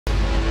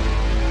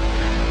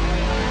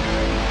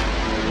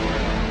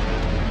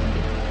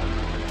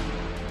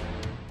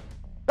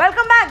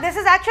This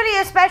is actually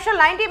a special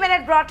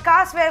 90-minute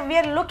broadcast where we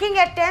are looking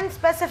at 10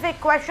 specific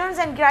questions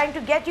and trying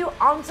to get you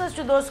answers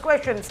to those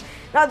questions.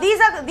 Now, these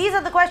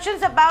are the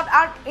questions about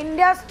our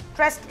India's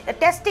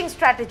testing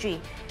strategy.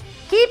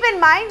 Keep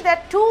in mind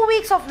that 2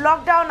 weeks of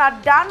lockdown are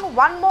done.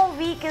 1 more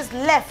week is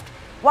left.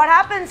 What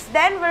happens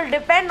then will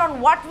depend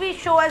on what we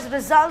show as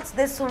results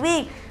this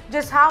week.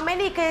 Just how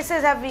many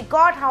cases have we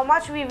got, how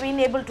much we've been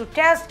able to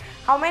test,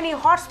 how many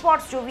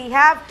hotspots do we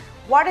have,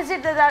 what is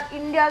it that our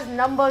India's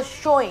numbers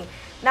showing.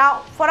 Now,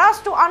 for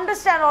us to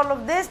understand all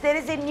of this, there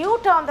is a new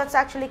term that's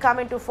actually come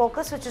into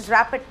focus, which is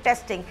rapid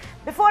testing.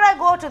 Before I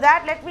go to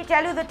that, let me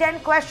tell you the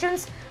 10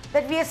 questions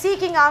that we are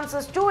seeking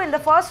answers to. In the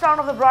first round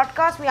of the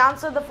broadcast, we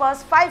answered the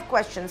first 5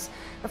 questions.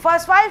 The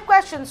first 5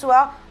 questions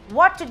were: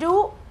 what to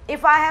do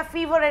if I have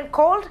fever and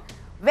cold?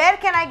 Where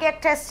can I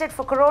get tested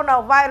for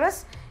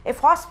coronavirus? If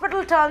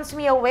hospital turns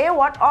me away,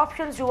 what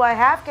options do I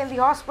have? Can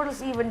the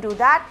hospitals even do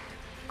that?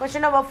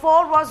 Question number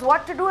 4 was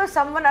what to do if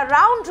someone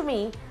around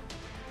me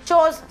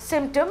shows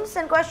symptoms,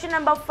 and question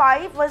number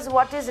 5 was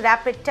what is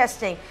rapid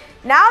testing.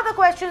 Now the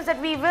questions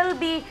that we will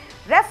be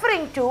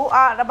referring to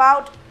are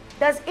about: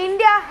 does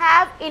India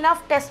have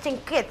enough testing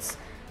kits?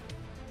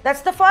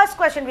 That's the first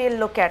question we'll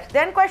look at.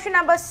 Then question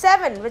number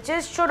 7, which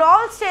is: should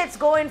all states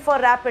go in for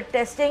rapid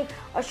testing,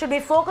 or should we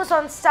focus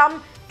on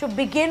some to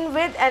begin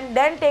with and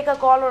then take a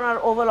call on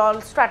our overall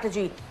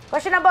strategy?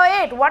 Question number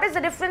 8, what is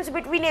the difference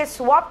between a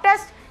swab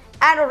test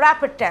and a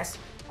rapid test?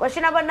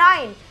 Question number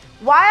 9,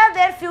 why are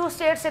there few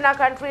states in our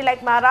country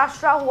like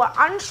Maharashtra who are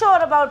unsure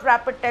about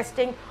rapid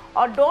testing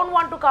or don't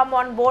want to come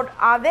on board?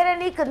 Are there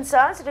any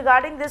concerns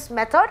regarding this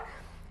method?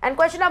 And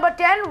question number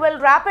 10, will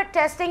rapid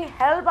testing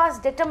help us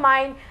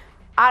determine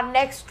our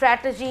next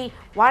strategy?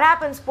 What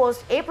happens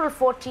post April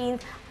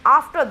 14th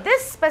after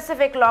this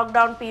specific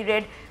lockdown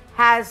period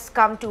has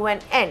come to an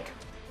end?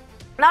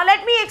 Now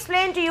let me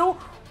explain to you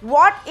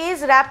what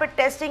is rapid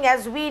testing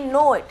as we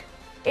know it.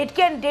 It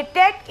can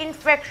detect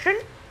infection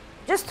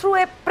just through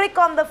a prick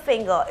on the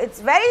finger.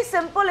 It's very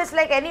simple. It's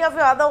like any of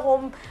your other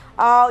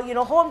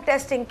home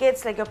testing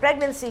kits, like your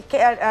pregnancy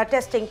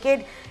testing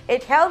kit.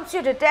 It helps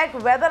you detect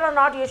whether or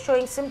not you're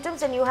showing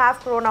symptoms and you have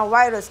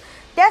coronavirus.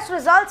 Test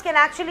results can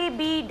actually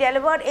be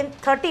delivered in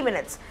 30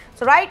 minutes.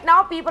 So right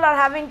now people are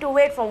having to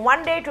wait from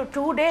 1 day to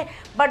 2 days,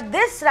 but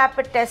this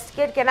rapid test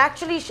kit can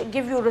actually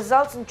give you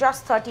results in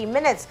just 30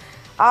 minutes.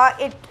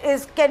 It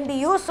can be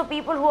used for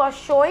people who are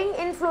showing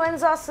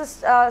influenza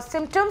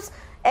symptoms.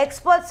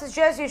 Experts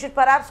suggest you should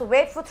perhaps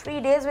wait for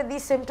 3 days with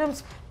these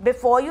symptoms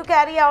before you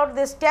carry out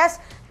this test.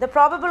 The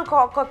probable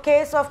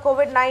case of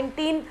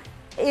COVID-19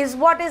 is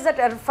what is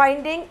that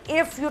finding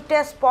if you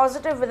test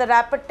positive with a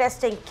rapid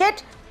testing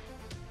kit.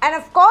 And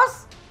of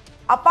course,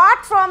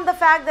 apart from the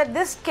fact that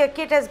this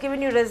kit has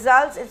given you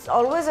results, it's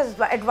always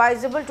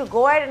advisable to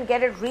go ahead and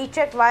get it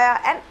rechecked via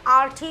an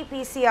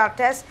RT-PCR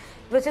test,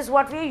 which is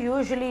what we're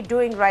usually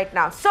doing right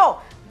now. So,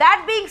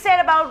 that being said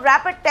about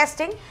rapid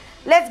testing,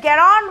 let's get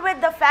on with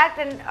the fact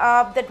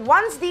that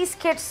once these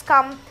kits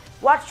come,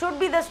 what should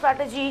be the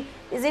strategy?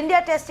 Is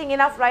India testing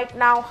enough right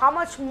now? How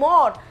much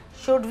more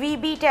should we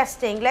be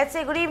testing? Let's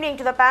say good evening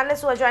to the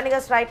panelists who are joining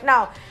us right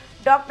now.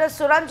 Dr.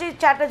 Suranjit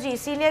Chatterjee,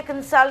 Senior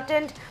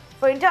Consultant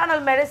for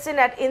Internal Medicine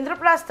at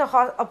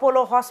Indraprastha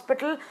Apollo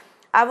Hospital.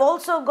 I've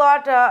also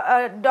got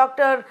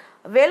Dr.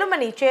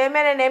 Velumani,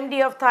 Chairman and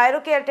MD of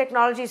Thyrocare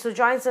Technologies, who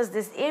joins us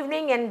this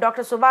evening, and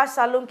Dr. Subhash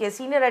Salunke,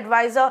 Senior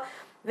Advisor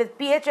with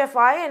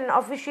PHFI and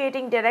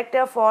Officiating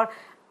Director for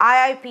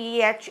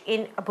IIPEH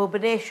in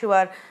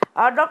Bhubaneswar.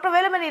 Dr.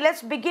 Velumani,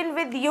 let's begin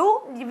with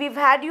you. We've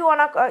had you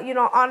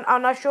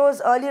on our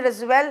shows earlier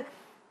as well,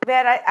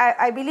 where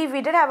I believe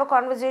we did have a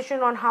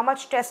conversation on how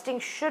much testing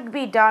should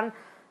be done.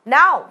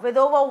 Now, with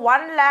over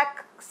 1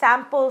 lakh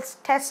samples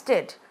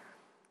tested,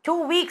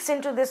 2 weeks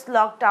into this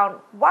lockdown,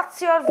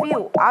 what's your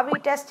view? Are we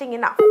testing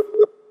enough?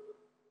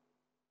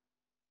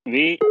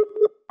 We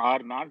are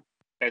not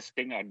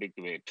testing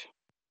adequate.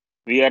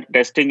 We are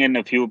testing in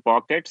a few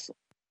pockets.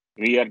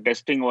 We are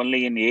testing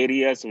only in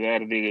areas where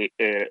the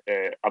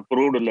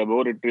approved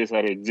laboratories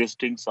are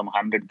existing, some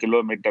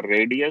 100-kilometer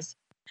radius.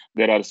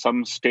 There are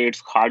some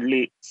states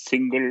hardly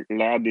single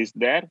lab is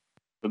there.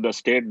 So the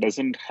state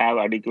doesn't have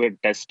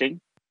adequate testing.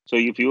 So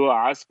if you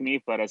ask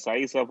me, for a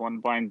size of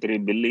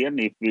 1.3 billion,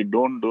 if we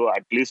don't do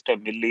at least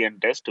 1 million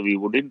tests, we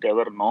wouldn't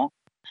ever know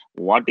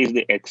what is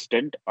the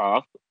extent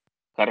of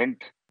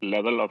current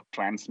level of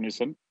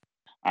transmission.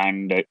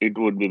 And it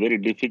would be very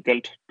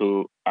difficult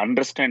to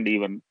understand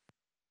even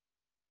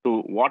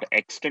to what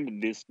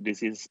extent this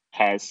disease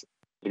has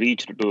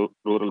reached to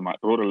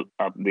rural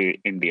of the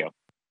India.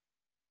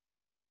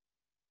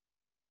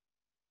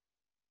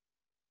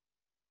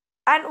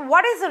 And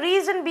what is the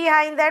reason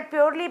behind that?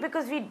 Purely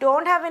because we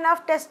don't have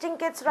enough testing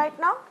kits right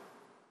now?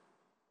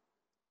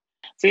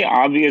 See,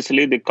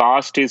 obviously the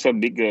cost is a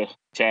big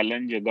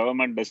challenge. The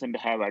government doesn't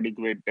have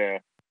adequate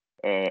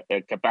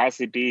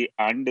capacity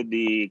and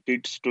the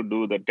kits to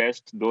do the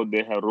tests, though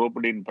they have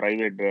roped in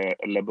private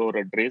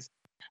laboratories.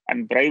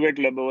 And private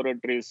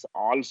laboratories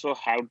also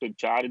have to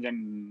charge,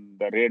 and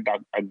the rate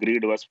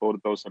agreed was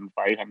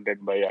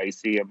 4,500 by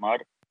ICMR.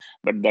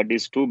 but that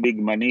is too big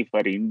money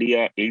for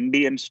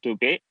Indians to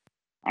pay,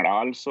 and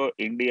also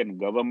Indian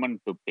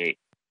government to pay.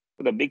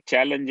 So the big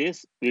challenge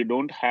is we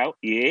don't have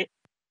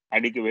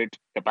adequate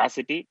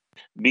capacity.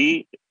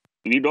 B,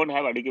 we don't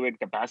have adequate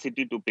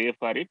capacity to pay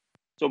for it.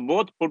 So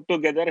both put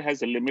together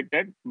has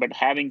limited. But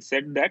having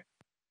said that,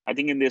 I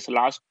think in this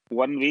last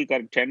 1 week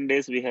or 10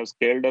 days, we have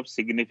scaled up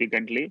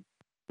significantly.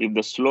 If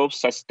the slope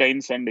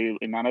sustains and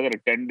in another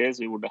 10 days,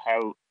 we would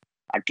have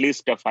at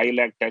least a 5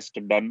 lakh test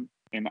done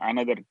in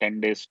another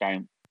 10 days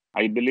time.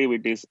 I believe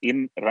it is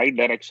in right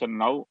direction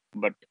now.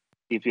 But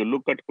if you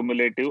look at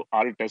cumulative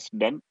all tests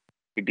done,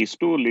 it is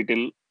too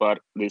little for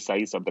the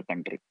size of the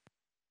country.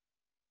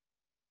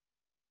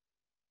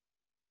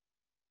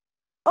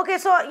 Okay,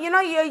 so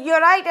you're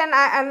right, and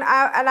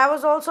I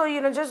was also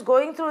just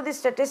going through the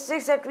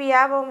statistics that we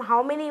have on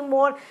how many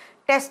more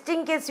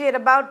testing kits we are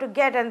about to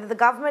get, and the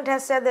government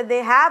has said that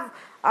they have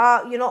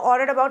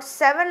ordered about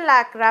 7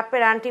 lakh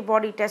rapid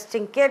antibody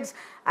testing kits,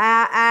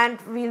 and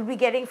we'll be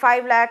getting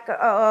 5 lakh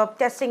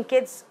testing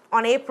kits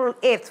on April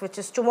 8th, which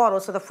is tomorrow.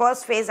 So the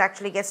first phase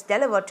actually gets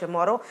delivered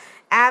tomorrow,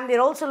 and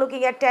we're also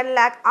looking at 10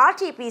 lakh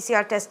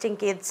RT-PCR testing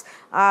kits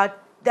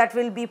that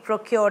will be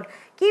procured.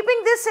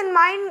 Keeping this in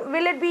mind,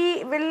 will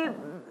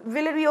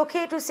it be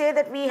okay to say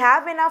that we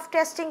have enough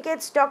testing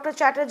kits, Dr.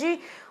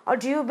 Chatterjee, or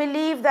do you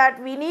believe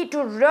that we need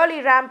to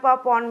really ramp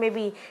up on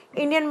maybe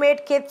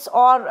Indian-made kits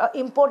or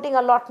importing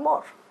a lot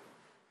more?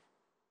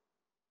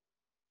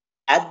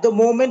 At the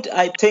moment,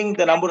 I think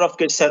the number of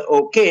kits are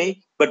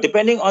okay, but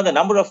depending on the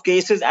number of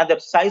cases and the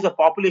size of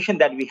population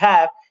that we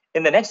have,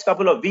 in the next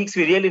couple of weeks,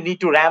 we really need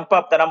to ramp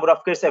up the number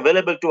of kits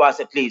available to us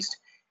at least.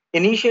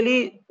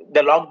 Initially,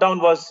 the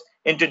lockdown was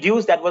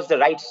introduced. That was the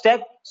right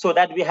step, so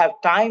that we have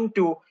time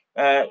to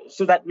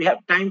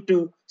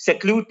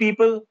seclude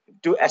people,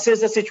 to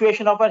assess the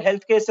situation of our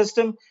healthcare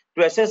system,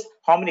 to assess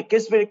how many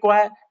kits we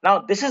require. Now,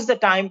 this is the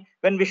time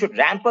when we should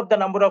ramp up the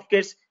number of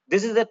kits.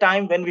 This is the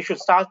time when we should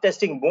start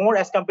testing more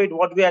as compared to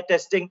what we are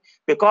testing,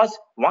 because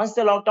once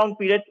the lockdown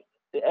period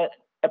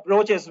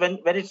approaches, when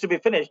it's to be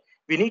finished,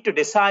 we need to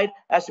decide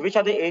as to which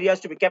are the areas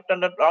to be kept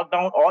under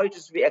lockdown, or it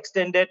is to be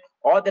extended,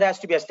 or there has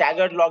to be a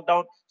staggered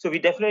lockdown. So we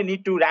definitely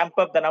need to ramp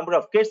up the number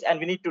of kits, and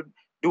we need to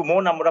do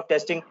more number of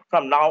testing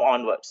from now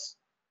onwards.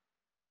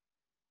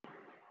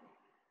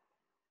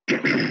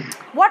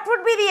 What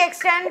would be the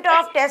extent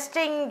of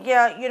testing,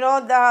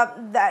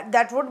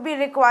 that would be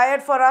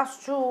required for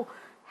us to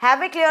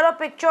have a clearer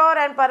picture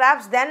and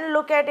perhaps then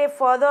look at a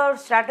further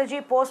strategy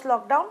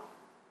post-lockdown?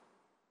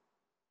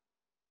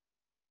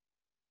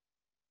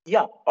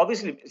 Yeah,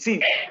 obviously.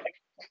 See,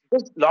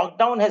 this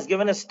lockdown has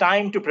given us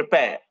time to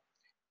prepare.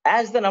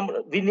 As the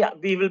number,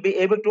 we will be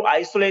able to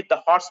isolate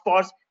the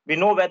hotspots. We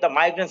know where the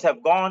migrants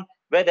have gone,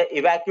 where the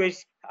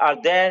evacuees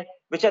are there,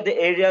 which are the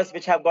areas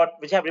which have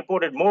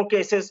reported more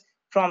cases.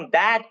 From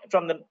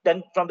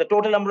the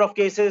total number of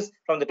cases,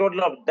 from the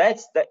total of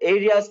deaths, the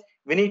areas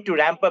we need to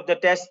ramp up the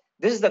tests.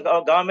 This is the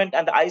government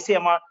and the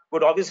ICMR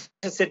would obviously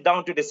sit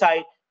down to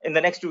decide in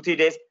the next 2-3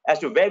 days as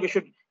to where we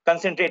should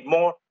concentrate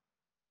more.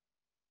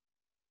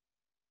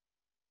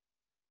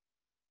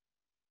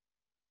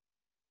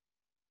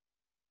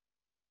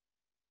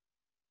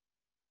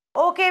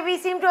 Okay, we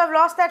seem to have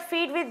lost that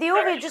feed with you.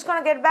 We're just going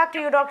to get back to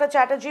you, Dr.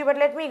 Chatterjee, but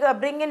let me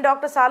bring in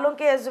Dr.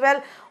 Salunke as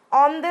well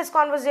on this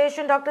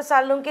conversation. Dr.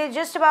 Salunke,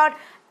 just about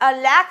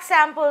 1 lakh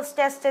samples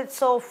tested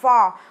so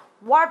far.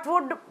 What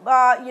would,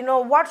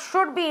 what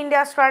should be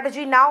India's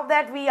strategy now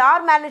that we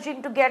are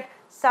managing to get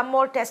some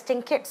more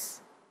testing kits?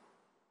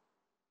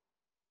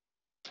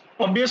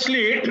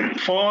 Obviously,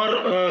 for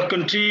a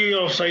country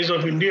of size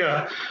of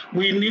India,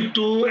 we need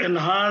to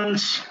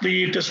enhance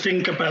the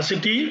testing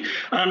capacity.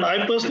 And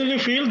I personally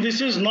feel this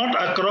is not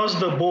across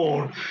the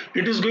board.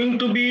 It is going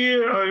to be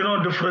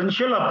a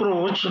differential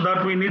approach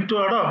that we need to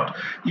adopt.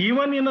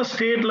 Even in a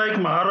state like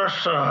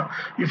Maharashtra,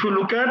 if you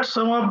look at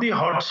some of the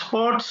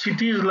hotspot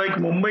cities like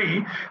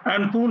Mumbai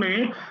and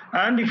Pune,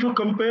 and if you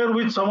compare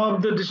with some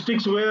of the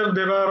districts where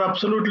there are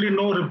absolutely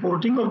no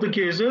reporting of the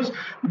cases,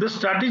 the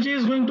strategy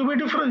is going to be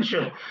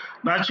differential.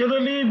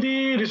 Naturally,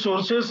 the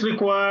resources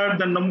required,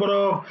 the number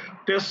of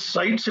test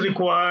sites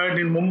required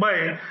in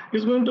Mumbai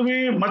is going to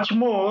be much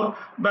more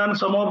than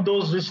some of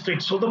those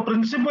districts. So the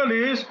principle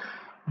is,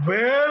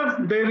 where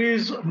there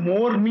is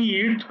more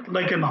need,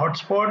 like an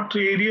hotspot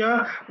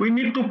area, we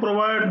need to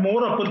provide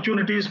more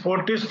opportunities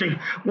for testing.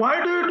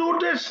 Why do you do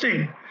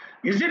testing?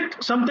 Is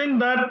it something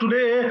that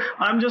today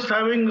I'm just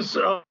having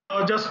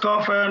just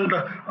cough and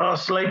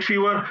slight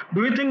fever?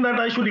 Do you think that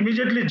I should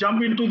immediately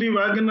jump into the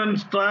wagon and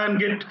try and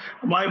get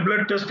my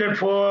blood tested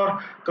for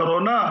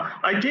corona?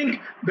 I think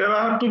there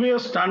have to be a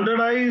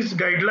standardized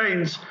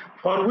guidelines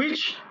for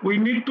which we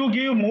need to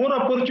give more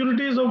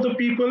opportunities of the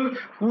people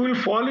who will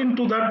fall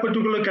into that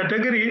particular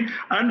category,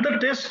 and the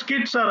test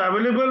kits are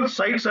available,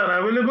 sites are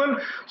available.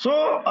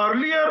 So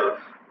earlier,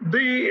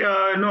 the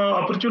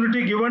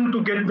opportunity given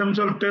to get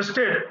themselves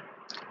tested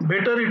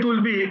better it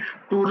will be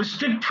to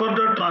restrict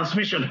further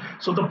transmission.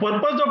 So the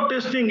purpose of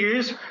testing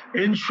is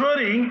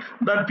ensuring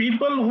that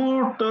people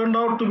who turned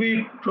out to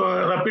be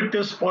rapid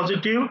test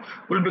positive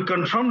will be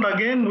confirmed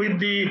again with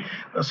the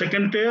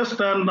second test,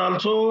 and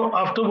also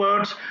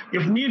afterwards,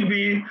 if need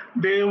be,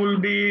 they will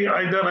be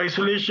either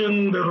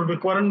isolation, there will be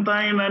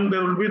quarantine, and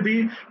there will be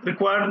the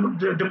required,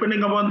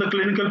 depending upon the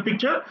clinical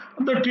picture,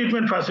 the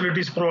treatment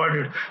facilities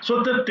provided.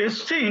 So the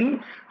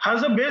testing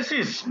has a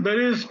basis. There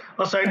is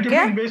a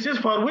scientific basis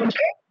for which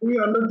we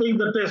undertake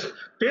the test.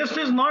 Test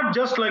is not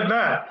just like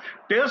that.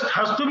 Test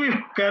has to be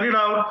carried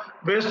out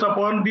based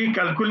upon the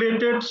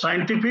calculated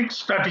scientific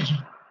strategy.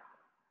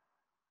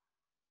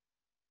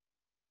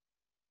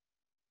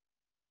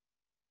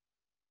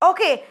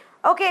 Okay.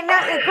 Okay, now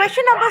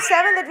question number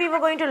 7 that we were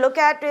going to look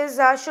at is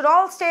should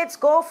all states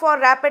go for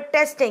rapid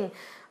testing?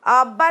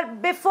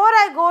 But before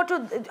I go to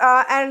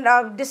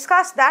and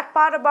discuss that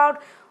part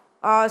about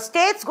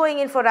states going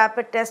in for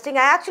rapid testing,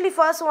 I actually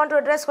first want to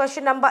address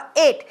question number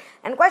 8.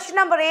 And question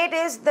number 8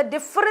 is the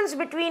difference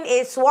between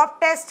a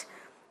swab test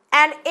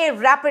and a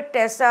rapid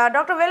test.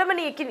 Dr.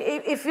 Velumani,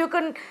 if you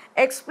can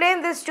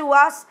explain this to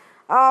us,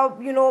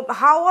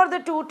 how are the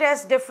two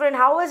tests different?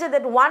 How is it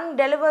that one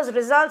delivers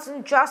results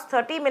in just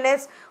 30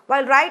 minutes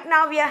while right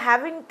now we are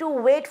having to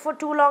wait for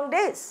 2 long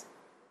days?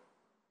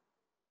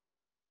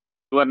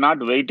 You are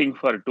not waiting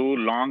for 2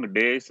 long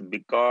days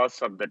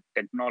because of the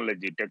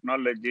technology.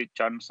 Technology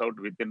churns out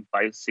within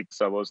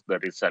 5-6 hours the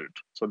result.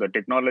 So the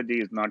technology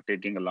is not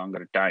taking a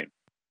longer time.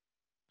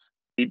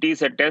 It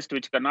is a test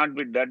which cannot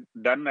be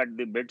done at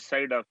the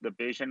bedside of the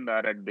patient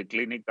or at the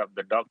clinic of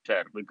the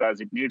doctor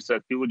because it needs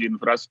a huge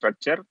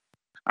infrastructure.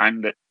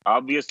 And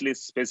obviously,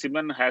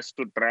 specimen has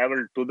to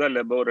travel to the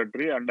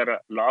laboratory. Under a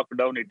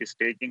lockdown, it is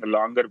taking a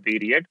longer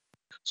period.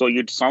 So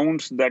it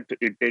sounds that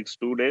it takes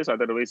 2 days.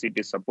 Otherwise, it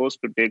is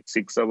supposed to take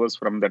 6 hours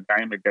from the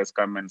time it has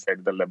come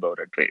inside the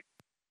laboratory.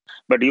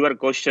 But your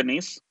question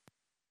is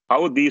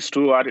how these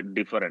two are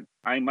different.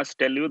 I must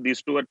tell you,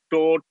 these two are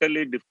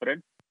totally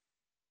different.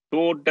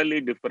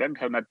 Totally different,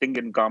 have nothing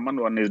in common.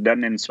 One is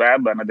done in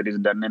swab, another is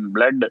done in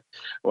blood.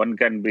 One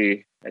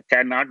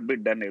cannot be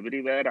done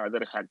everywhere,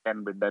 other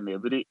can be done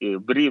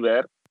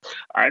everywhere.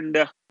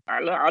 And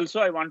also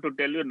I want to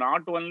tell you,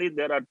 not only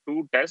there are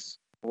 2 tests,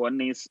 one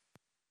is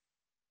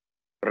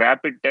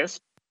rapid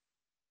test,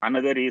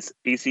 another is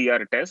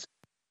PCR test.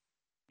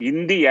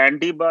 In the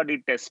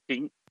antibody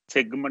testing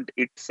segment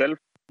itself,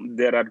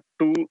 there are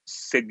 2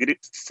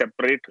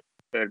 separate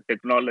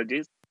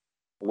technologies.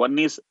 One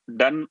is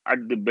done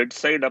at the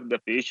bedside of the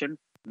patient,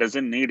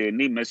 doesn't need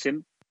any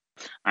machine,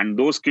 and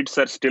those kits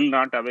are still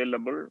not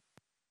available.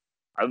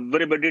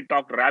 Everybody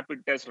talked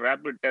rapid test,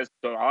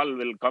 so all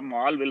will come,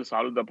 all will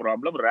solve the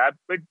problem.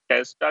 Rapid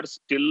tests are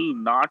still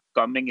not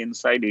coming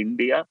inside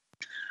India.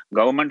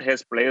 Government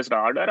has placed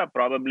order.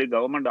 Probably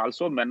government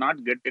also may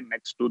not get in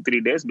next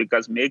 2-3 days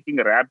because making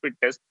a rapid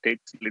test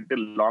takes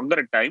little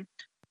longer time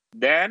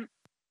than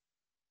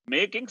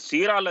making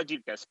serology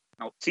test.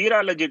 Now,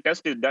 serology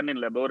test is done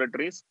in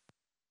laboratories,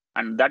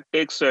 and that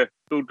takes 2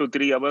 to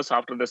 3 hours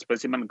after the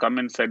specimen come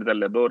inside the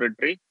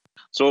laboratory.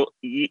 So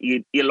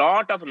a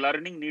lot of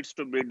learning needs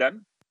to be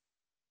done.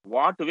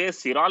 What way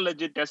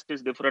serology test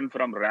is different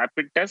from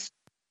rapid test,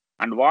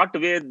 and what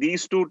way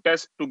these 2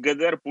 tests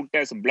together put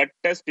as blood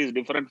test is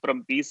different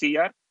from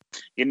PCR.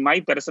 In my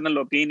personal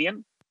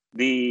opinion,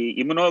 the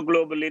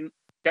immunoglobulin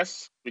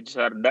tests which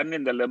are done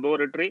in the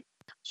laboratory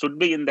should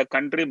be in the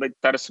country by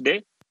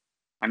Thursday,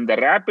 and the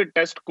rapid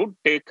test could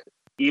take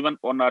even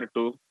 1 or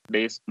 2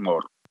 days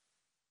more.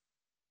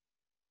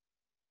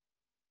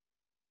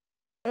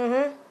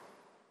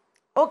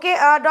 Okay,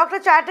 Dr.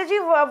 Chatterjee,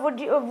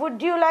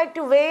 would you like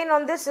to weigh in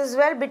on this as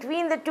well?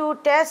 Between the 2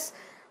 tests,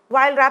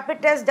 while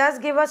rapid test does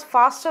give us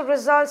faster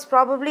results,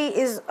 probably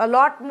is a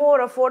lot more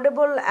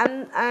affordable,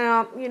 and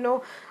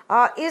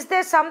is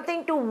there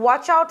something to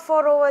watch out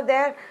for over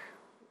there,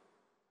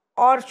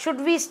 or should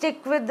we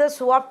stick with the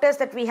swab test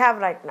that we have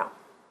right now?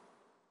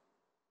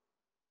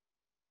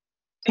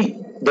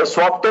 See, the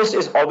swab test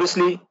is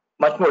obviously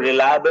much more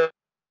reliable,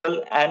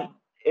 and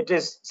it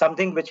is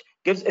something which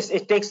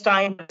it takes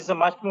time. It's a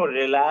much more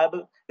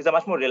reliable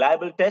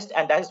test,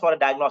 and that is for a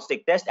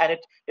diagnostic test, and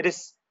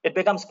it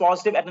becomes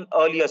positive at an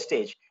earlier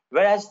stage.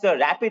 Whereas the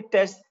rapid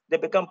test, they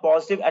become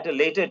positive at a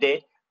later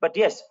date. But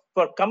yes,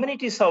 for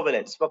community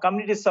surveillance,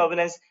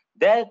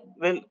 there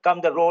will come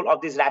the role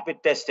of this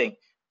rapid testing.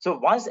 So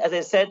once, as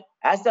I said,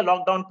 as the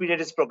lockdown period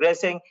is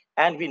progressing,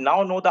 and we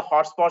now know the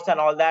hotspots and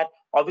all that,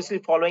 obviously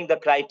following the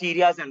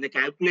criteria and the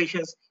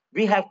calculations,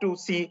 we have to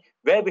see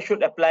where we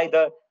should apply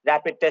the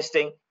rapid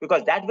testing,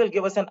 because that will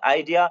give us an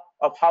idea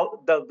of how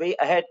the way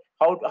ahead,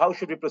 how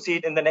should we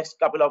proceed in the next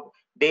couple of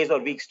days or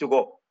weeks to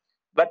go.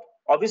 But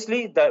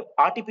obviously the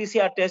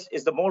RT-PCR test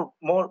is the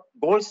more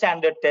gold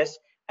standard test,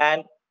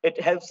 and it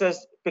helps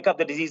us pick up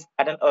the disease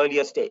at an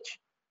earlier stage.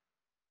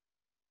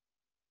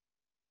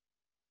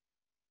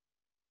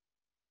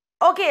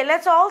 Okay,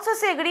 let's also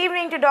say good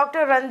evening to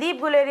Dr. Randeep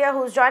Guleria,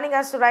 who's joining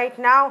us right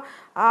now,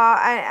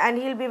 and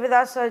he'll be with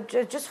us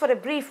just for a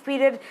brief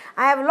period.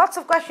 I have lots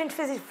of questions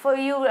for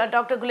you,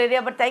 Dr.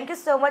 Guleria, but thank you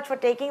so much for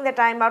taking the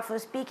time out for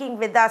speaking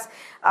with us.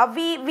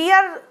 We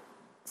are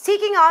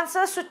seeking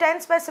answers to 10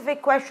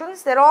 specific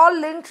questions. They're all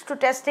linked to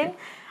testing,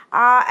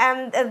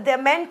 and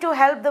they're meant to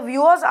help the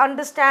viewers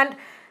understand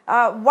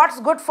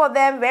what's good for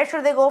them, where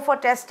should they go for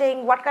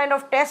testing, what kind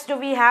of tests do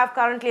we have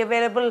currently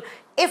available,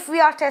 if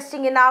we are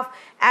testing enough,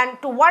 and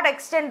to what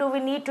extent do we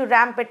need to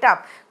ramp it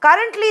up.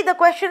 Currently, the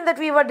question that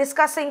we were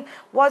discussing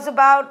was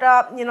about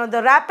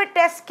the rapid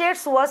test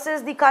kits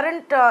versus the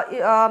current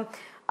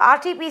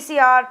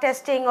RT-PCR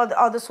testing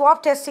or the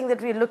swab testing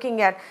that we're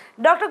looking at.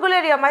 Dr.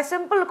 Guleria, my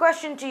simple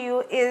question to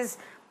you is,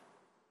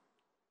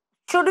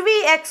 should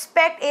we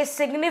expect a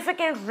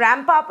significant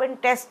ramp up in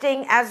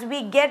testing as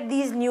we get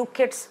these new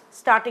kits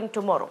starting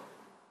tomorrow?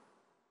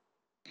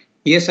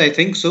 Yes, I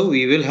think so.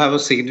 We will have a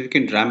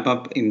significant ramp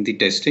up in the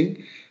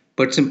testing,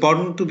 but it's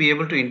important to be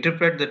able to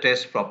interpret the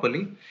test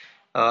properly.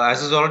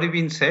 As has already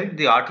been said,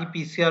 the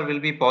RT-PCR will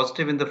be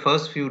positive in the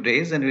first few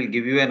days and will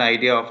give you an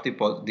idea of the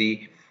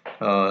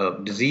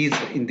disease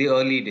in the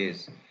early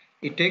days.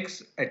 It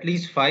takes at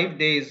least 5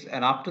 days,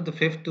 and after the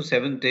 5th to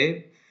 7th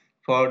day,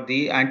 for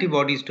the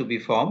antibodies to be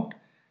formed,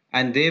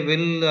 and they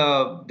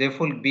will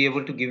therefore be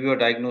able to give you a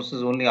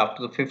diagnosis only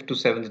after the 5th to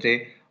 7th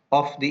day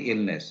of the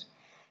illness.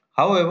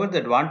 However, the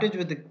advantage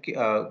with the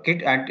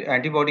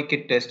antibody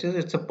kit test is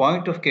it's a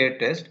point of care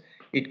test.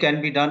 It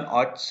can be done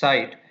at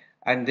site,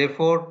 and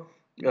therefore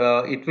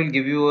it will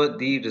give you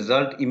the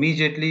result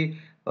immediately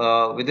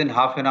within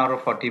half an hour or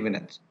 40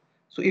 minutes.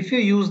 So if you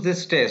use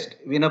this test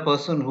in a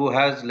person who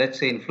has, let's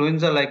say,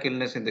 influenza-like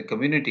illness in the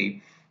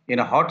community in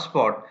a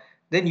hotspot,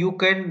 then you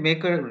can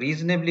make a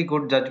reasonably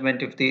good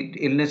judgment if the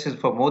illness is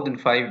for more than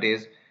 5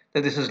 days,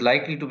 that this is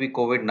likely to be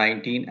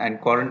COVID-19 and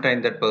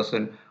quarantine that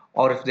person,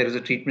 or if there is a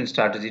treatment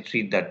strategy,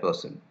 treat that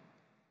person.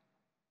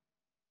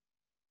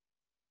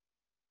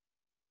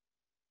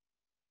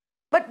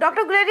 But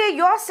Dr. Guleria,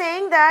 you're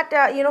saying that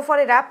for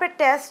a rapid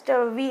test,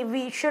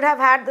 we should have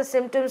had the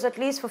symptoms at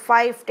least for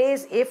 5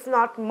 days, if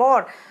not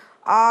more.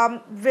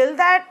 Will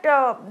that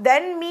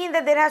then mean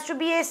that there has to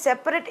be a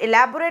separate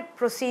elaborate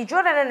procedure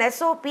and an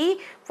SOP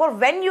for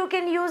when you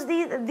can use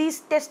these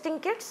testing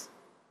kits?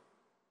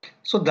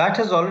 So that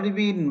has already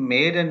been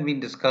made and been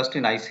discussed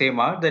in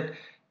ICMR, that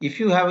if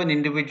you have an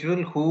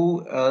individual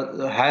who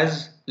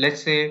has,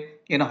 let's say,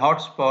 in a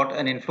hotspot,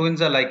 an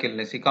influenza-like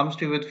illness, he comes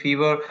to you with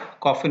fever,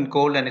 cough and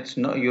cold, and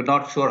you're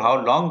not sure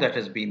how long that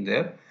has been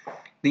there,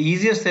 the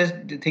easiest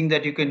thing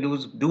that you can do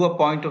is do a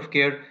point of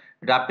care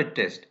rapid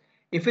test.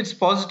 If it's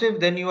positive,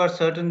 then you are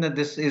certain that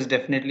this is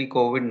definitely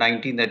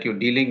COVID-19 that you're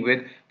dealing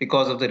with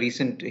because of the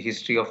recent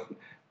history of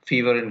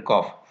fever and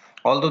cough.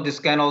 Although this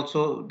can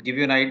also give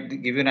you an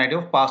idea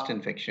of past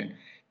infection.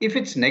 If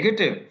it's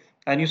negative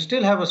and you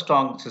still have a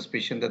strong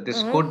suspicion that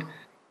this could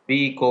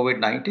be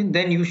COVID-19,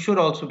 then you should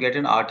also get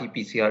an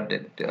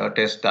RT-PCR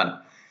test done.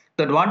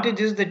 The advantage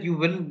is that you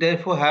will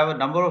therefore have a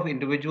number of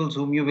individuals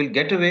whom you will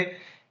get away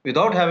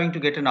without having to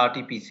get an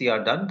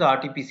RT-PCR done. The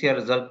RT-PCR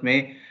result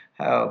may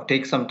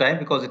take some time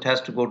because it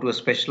has to go to a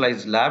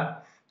specialized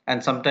lab,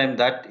 and sometimes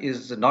that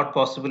is not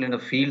possible in a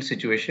field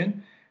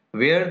situation,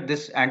 where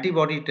this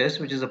antibody test,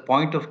 which is a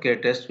point of care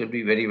test, will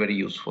be very, very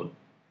useful.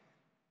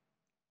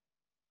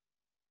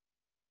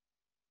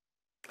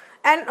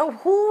 And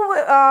who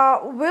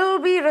will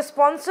be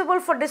responsible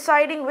for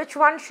deciding which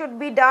one should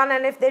be done,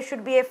 and if there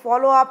should be a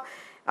follow-up?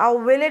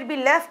 Will it be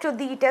left to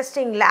the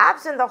testing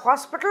labs in the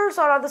hospitals,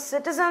 or are the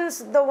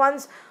citizens the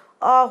ones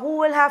who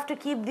will have to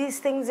keep these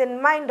things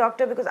in mind,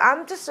 doctor? Because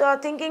I'm just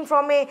thinking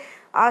from a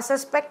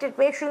suspected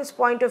patient's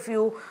point of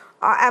view,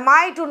 am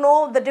I to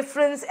know the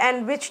difference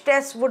and which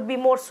test would be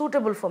more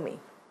suitable for me?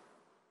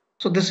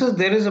 So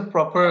there is a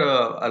proper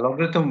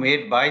algorithm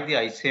made by the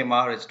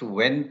ICMR as to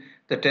when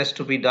the test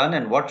to be done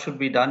and what should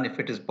be done if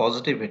it is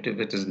positive, if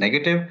it is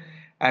negative,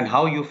 and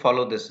how you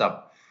follow this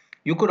up.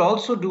 You could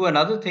also do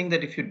another thing,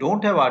 that if you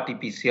don't have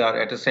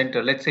RT-PCR at a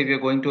center, let's say we are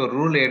going to a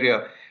rural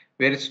area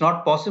where it's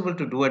not possible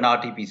to do an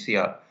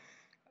RT-PCR,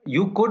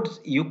 you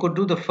could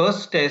do the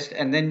first test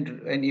and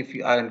if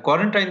you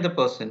quarantine the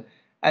person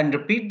and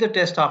repeat the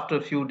test after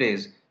a few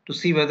days to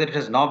see whether it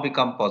has now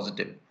become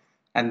positive.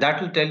 And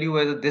that will tell you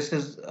whether this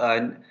is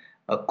a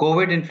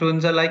COVID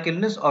influenza-like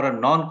illness or a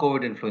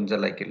non-COVID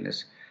influenza-like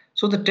illness.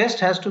 So the test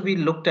has to be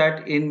looked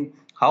at in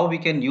how we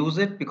can use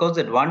it, because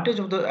the advantage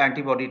of the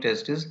antibody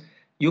test is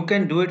you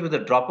can do it with a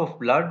drop of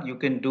blood. You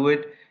can do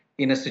it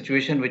in a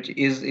situation which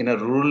is in a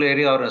rural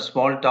area or a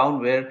small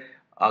town where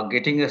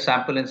getting a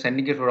sample and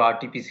sending it for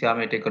RT-PCR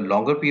may take a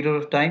longer period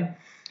of time.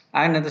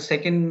 And the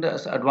second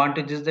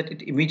advantage is that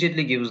it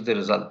immediately gives the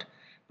result.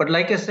 But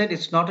like I said,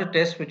 it's not a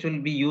test which will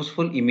be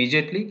useful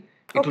immediately.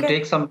 It will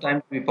take some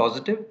time to be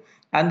positive.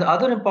 And the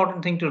other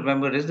important thing to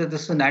remember is that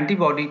this is an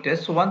antibody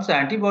test. So once the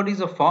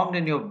antibodies are formed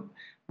in your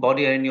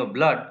body or in your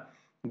blood,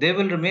 they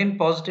will remain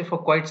positive for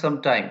quite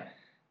some time.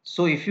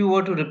 So if you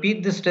were to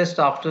repeat this test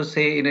after,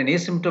 say, in an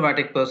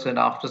asymptomatic person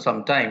after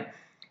some time,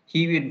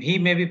 he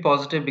may be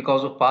positive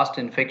because of past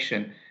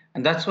infection,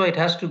 and that's why it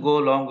has to go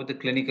along with the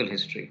clinical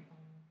history.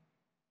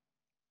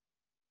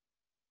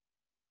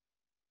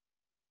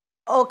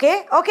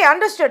 Okay,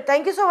 understood.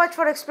 Thank you so much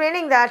for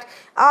explaining that.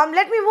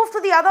 Let me move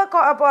to the other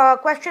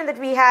question that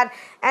we had.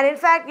 And in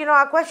fact,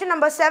 our question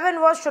number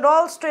 7 was, should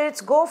all states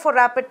go for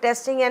rapid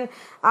testing? And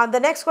the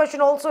next question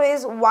also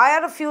is, why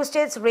are a few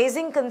states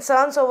raising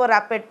concerns over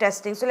rapid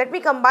testing? So let me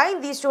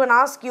combine these two and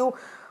ask you,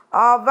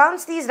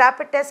 once these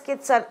rapid test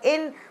kits are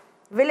in,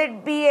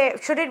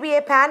 should it be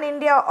a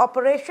pan-India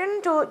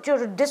operation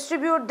to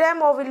distribute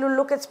them, or will you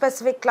look at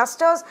specific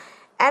clusters?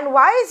 And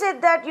why is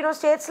it that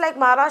states like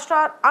Maharashtra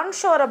are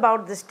unsure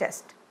about this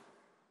test?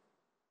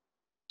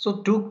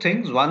 So two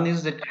things. One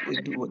is that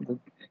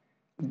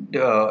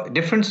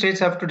different states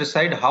have to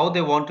decide how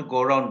they want to go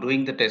around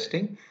doing the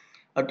testing.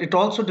 It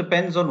also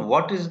depends on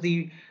what is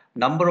the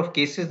number of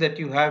cases that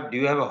you have. Do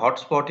you have a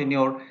hotspot in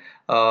your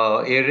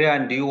area,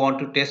 and do you want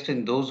to test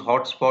in those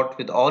hotspots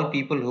with all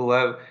people who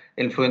have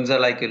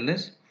influenza-like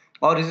illness?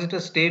 Or is it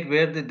a state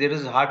where there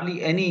is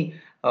hardly any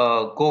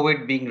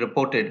COVID being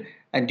reported?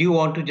 And do you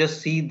want to just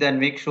see then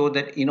make sure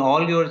that in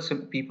all your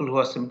people who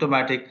are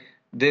symptomatic,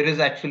 there is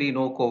actually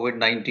no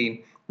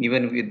COVID-19,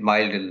 even with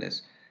mild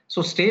illness?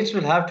 So states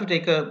will have to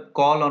take a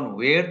call on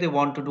where they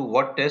want to do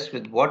what tests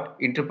with what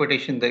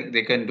interpretation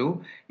they can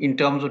do in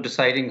terms of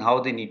deciding how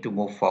they need to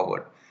move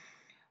forward.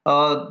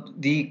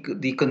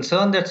 The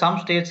concern that some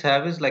states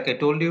have is, like I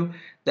told you,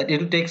 that it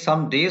will take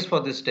some days for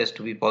this test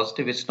to be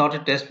positive. It's not a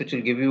test which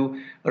will give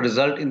you a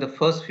result in the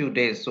first few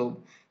days.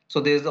 So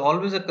there's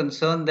always a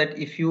concern that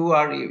if you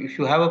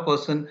have a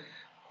person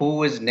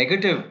who is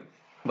negative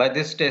by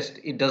this test,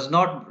 it does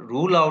not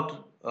rule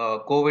out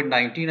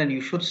COVID-19, and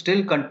you should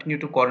still continue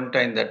to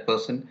quarantine that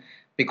person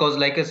because,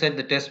 like I said,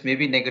 the test may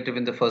be negative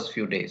in the first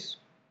few days.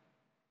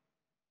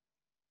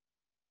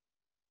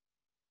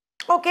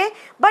 Okay,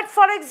 but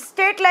for a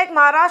state like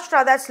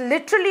Maharashtra, that's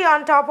literally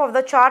on top of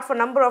the chart for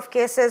number of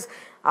cases,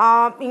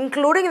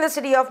 including in the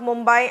city of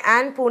Mumbai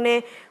and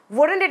Pune,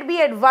 wouldn't it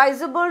be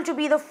advisable to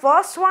be the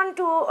first one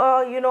to,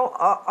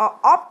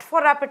 opt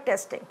for rapid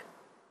testing?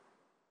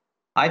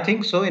 I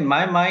think so. In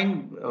my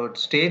mind,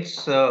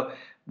 states,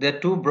 there are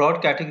two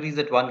broad categories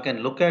that one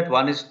can look at.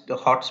 One is the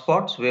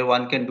hotspots, where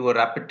one can do a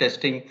rapid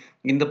testing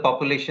in the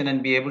population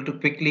and be able to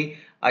quickly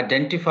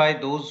identify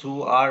those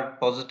who are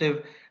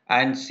positive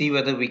and see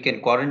whether we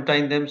can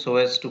quarantine them so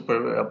as to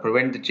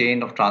prevent the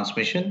chain of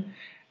transmission.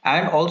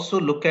 And also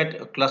look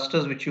at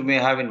clusters which you may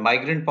have in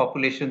migrant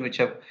population which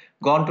have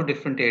gone to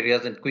different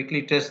areas and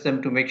quickly test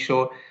them to make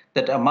sure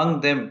that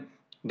among them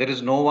there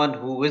is no one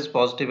who is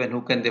positive and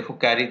who can therefore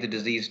carry the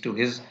disease to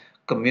his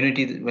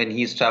community when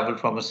he's traveled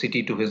from a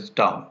city to his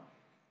town.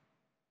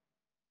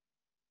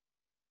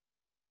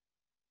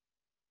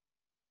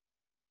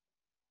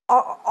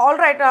 All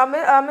right,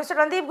 Mr.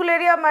 Randeep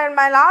Guleria,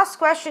 my last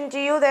question to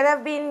you. There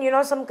have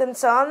been, some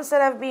concerns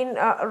that have been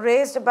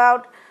raised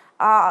about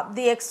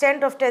the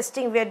extent of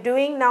testing we are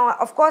doing. Now,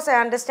 of course, I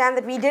understand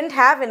that we didn't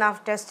have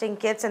enough testing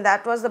kits, and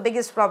that was the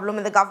biggest problem.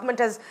 And the government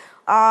has,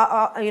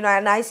 and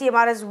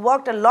ICMR has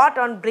worked a lot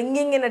on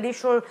bringing in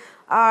additional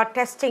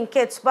testing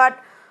kits. But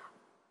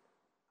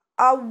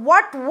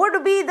what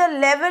would be the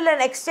level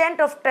and extent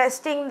of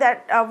testing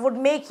that would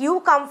make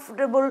you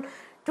comfortable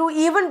to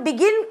even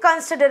begin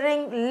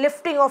considering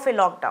lifting of a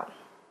lockdown?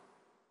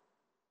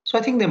 So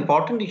I think the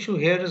important issue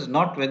here is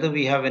not whether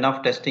we have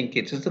enough testing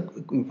kits. The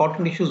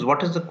important issue is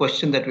what is the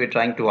question that we're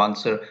trying to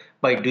answer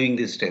by doing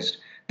this test.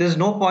 There's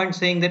no point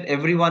saying that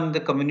everyone in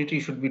the community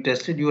should be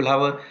tested. You will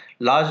have a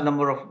large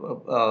number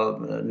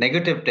of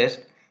negative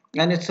tests,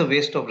 and it's a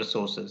waste of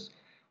resources.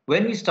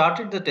 When we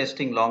started the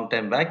testing long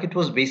time back, it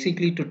was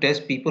basically to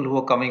test people who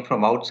are coming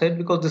from outside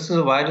because this is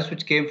a virus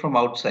which came from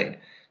outside.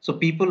 So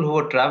people who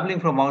were traveling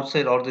from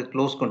outside or the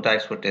close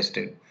contacts were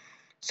tested.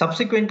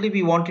 Subsequently,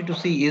 we wanted to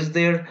see, is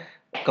there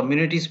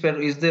community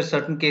spread, is there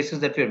certain cases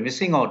that we're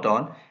missing out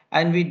on?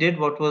 And we did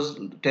what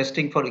was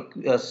testing for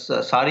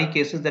SARI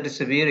cases, that is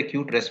severe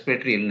acute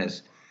respiratory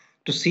illness,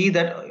 to see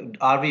that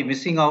are we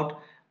missing out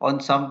on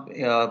some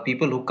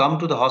people who come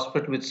to the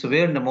hospital with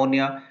severe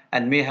pneumonia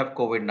and may have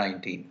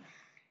COVID-19.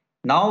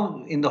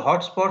 Now, in the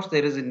hotspots,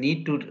 there is a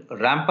need to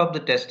ramp up the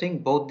testing,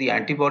 both the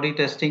antibody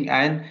testing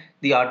and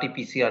the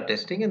RT-PCR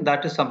testing, and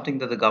that is something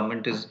that the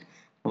government is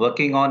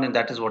working on, and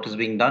that is what is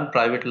being done.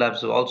 Private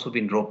labs have also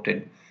been roped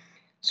in.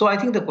 So I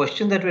think the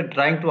question that we're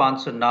trying to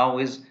answer now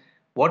is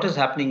what is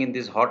happening in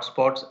these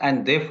hotspots,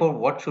 and therefore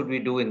what should we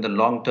do in the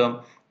long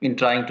term in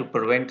trying to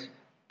prevent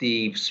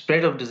the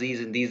spread of disease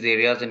in these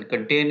areas and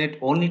contain it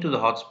only to the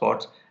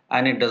hotspots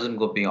and it doesn't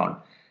go beyond.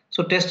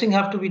 So testing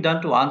have to be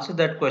done to answer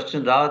that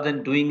question rather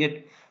than doing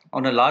it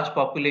on a large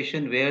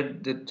population where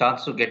the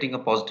chance of getting a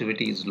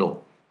positivity is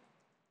low.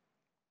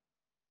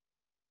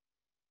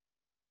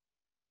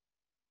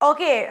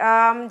 Okay,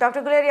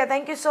 Dr. Guleria,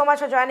 thank you so much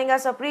for joining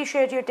us.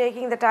 Appreciate you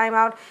taking the time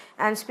out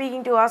and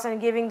speaking to us and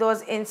giving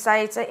those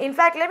insights. In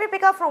fact, let me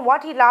pick up from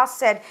what he last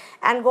said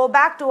and go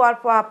back to our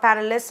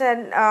panelists.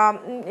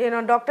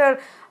 And, Dr.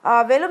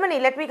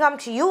 Velumani, let me come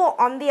to you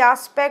on the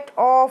aspect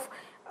of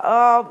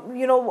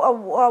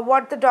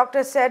what the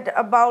doctor said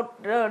about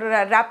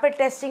rapid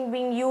testing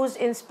being used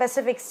in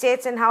specific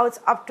states and how it's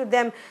up to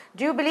them.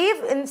 Do you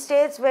believe in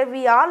states where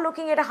we are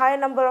looking at a higher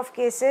number of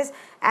cases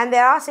and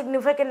there are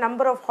significant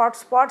number of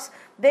hotspots,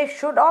 they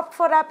should opt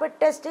for rapid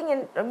testing,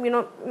 and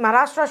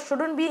Maharashtra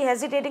shouldn't be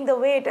hesitating the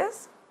way it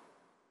is?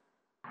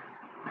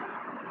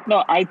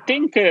 No, I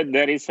think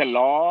there is a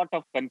lot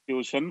of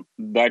confusion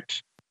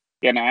that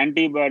an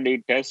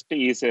antibody test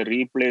is a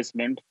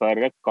replacement for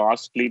a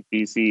costly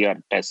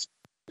PCR test.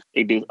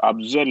 It is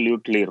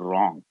absolutely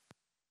wrong.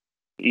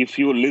 If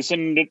you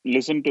listen to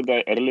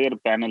the earlier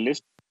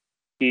panelist,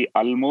 he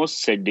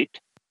almost said it.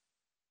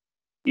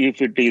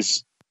 If it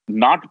is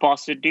not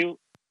positive,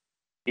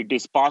 it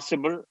is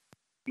possible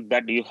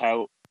that you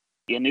have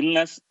an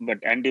illness, but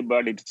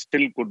antibody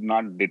still could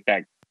not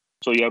detect.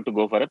 So you have to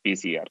go for a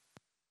PCR.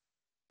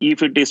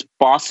 If it is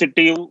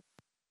positive,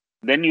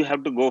 then you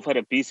have to go for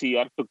a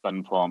PCR to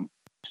confirm.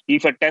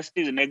 If a test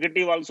is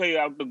negative, also you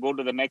have to go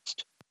to the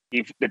next.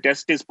 If the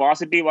test is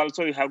positive,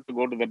 also you have to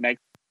go to the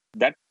next.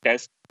 That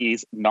test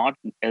is not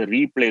a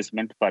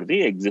replacement for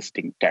the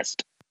existing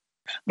test.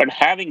 But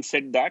having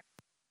said that,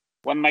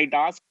 one might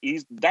ask,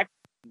 is that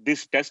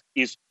this test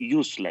is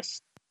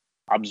useless?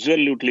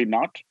 Absolutely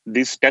not.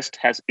 This test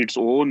has its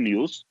own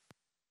use.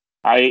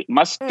 I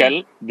must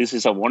tell, this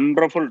is a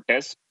wonderful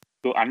test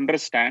to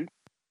understand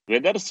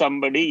whether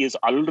somebody is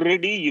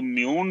already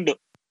immune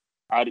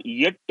or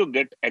yet to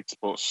get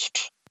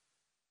exposed.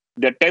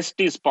 The test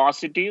is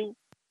positive.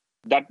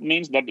 That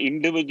means that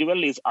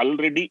individual is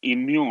already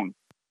immune.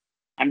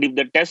 And if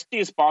the test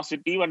is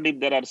positive and if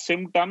there are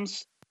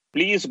symptoms,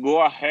 please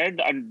go ahead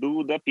and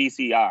do the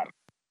PCR.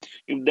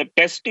 If the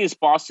test is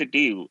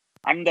positive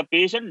and the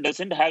patient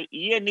doesn't have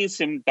any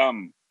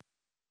symptom,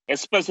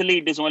 especially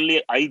it is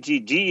only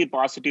IgG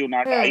positive,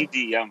 not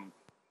IgM.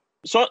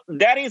 So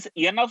there is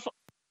enough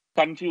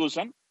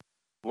confusion.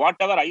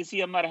 Whatever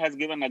ICMR has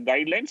given a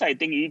guidelines, I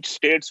think each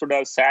state should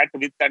have sat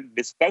with and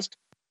discussed.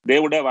 They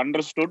would have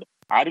understood,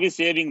 are we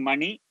saving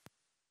money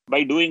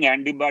by doing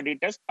antibody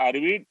test? Are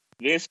we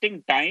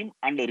wasting time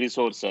and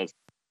resources?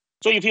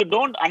 So if you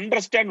don't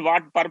understand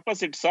what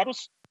purpose it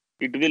serves,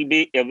 it will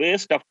be a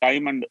waste of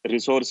time and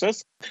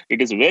resources.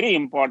 It is very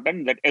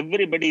important that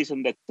everybody is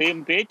on the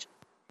same page.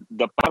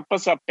 The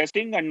purpose of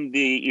testing and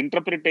the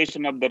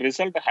interpretation of the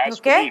result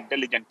has to be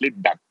intelligently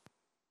done.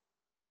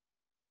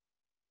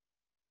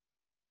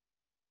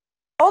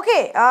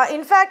 Okay,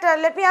 in fact,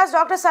 let me ask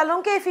Dr.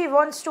 Salunke if he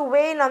wants to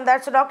weigh in on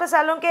that. So, Dr.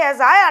 Salunke,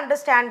 as I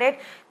understand it,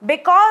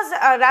 because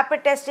a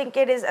rapid testing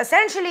kit is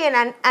essentially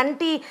an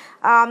antibody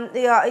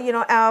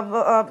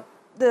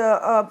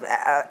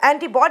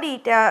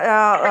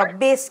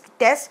based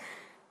test,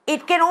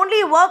 it can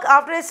only work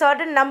after a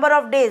certain number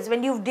of days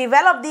when you've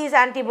developed these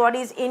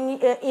antibodies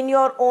in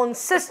your own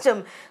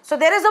system. So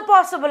there is a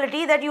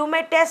possibility that you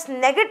may test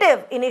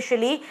negative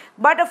initially,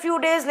 but a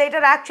few days later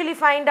actually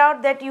find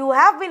out that you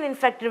have been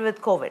infected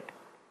with COVID.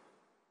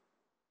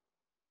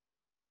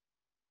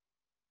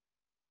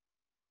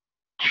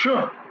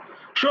 Sure.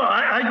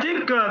 I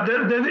think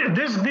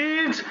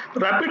these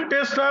rapid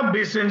tests are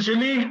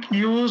essentially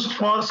used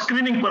for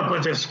screening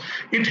purposes.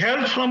 It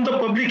helps from the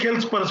public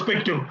health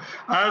perspective.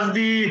 As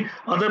the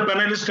other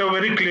panelists have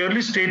very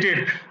clearly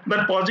stated,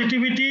 that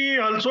positivity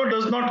also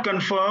does not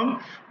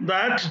confirm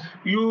that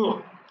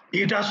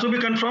it has to be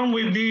confirmed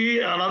with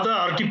another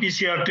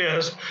RT-PCR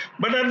test.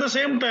 But at the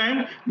same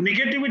time,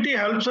 negativity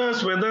helps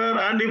us whether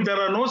and if there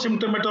are no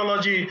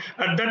symptomatology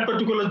at that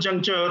particular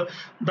juncture,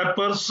 that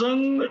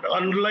person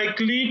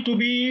unlikely to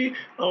be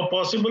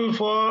possible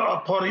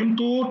for him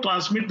to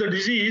transmit the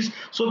disease.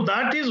 So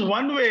that is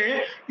one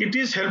way it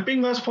is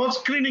helping us for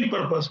screening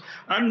purpose.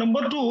 And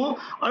number two,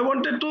 I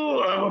wanted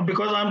to,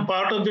 because I'm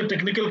part of the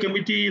technical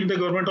committee in the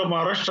government of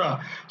Maharashtra,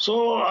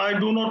 so I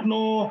do not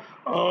know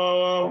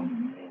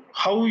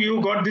how you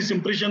got this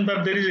impression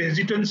that there is a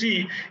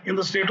hesitancy in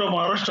the state of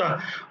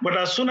Maharashtra. But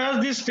as soon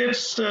as these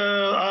tests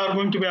are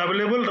going to be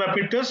available,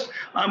 rapid tests,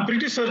 I'm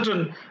pretty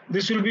certain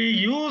this will be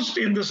used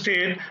in the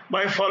state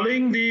by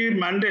following the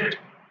mandate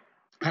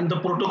and the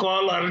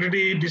protocol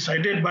already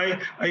decided by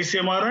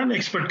ICMR and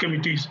expert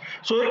committees.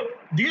 So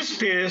these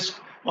tests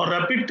or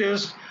rapid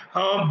tests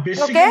are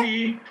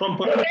basically from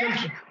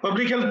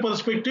public health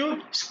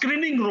perspective,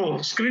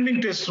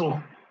 screening test role.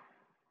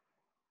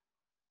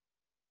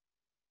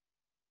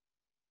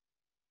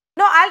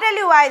 No, I'll tell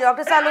you why,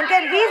 Dr.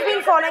 Salunke. We've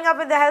been following up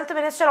with the health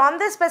minister on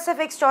this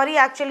specific story,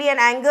 actually an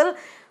angle,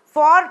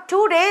 for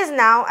 2 days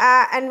now.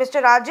 And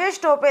Mr. Rajesh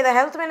Tope, the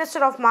health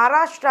minister of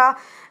Maharashtra,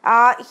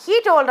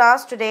 he told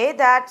us today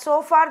that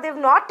so far they've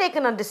not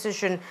taken a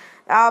decision.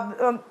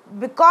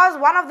 Because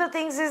one of the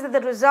things is that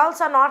the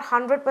results are not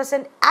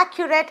 100%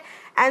 accurate,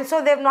 and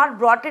so they've not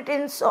brought it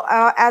in. So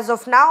as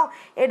of now,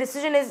 a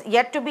decision is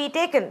yet to be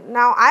taken.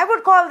 Now, I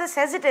would call this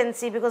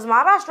hesitancy because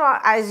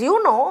Maharashtra, as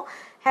you know,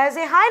 has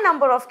a high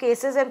number of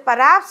cases, and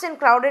perhaps in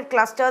crowded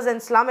clusters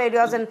and slum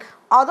areas and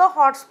other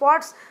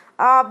hotspots,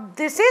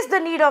 this is the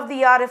need of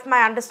the hour, if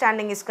my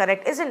understanding is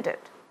correct, isn't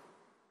it?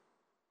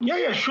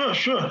 Yeah,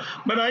 sure.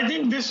 But I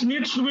think this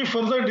needs to be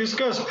further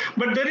discussed.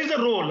 But there is a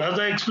role, as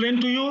I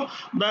explained to you,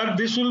 that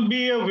this will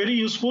be a very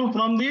useful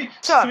from the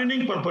Sure.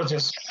 screening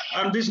purposes,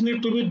 and this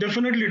need to be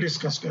definitely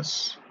discussed.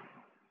 Yes.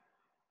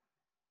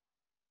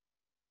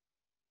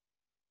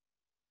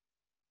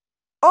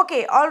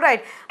 Okay, all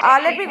right.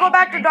 Let me go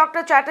back to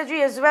Dr.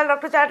 Chatterjee as well.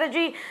 Dr.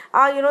 Chatterjee,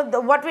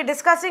 what we're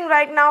discussing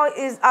right now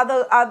is are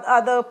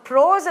the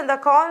pros and the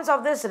cons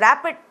of this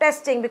rapid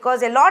testing,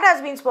 because a lot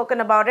has been spoken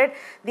about it.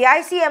 The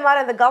ICMR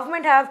and the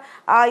government have,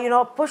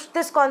 pushed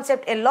this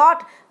concept a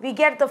lot. We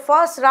get the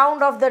first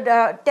round of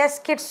the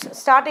test kits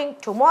starting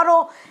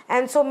tomorrow,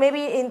 and so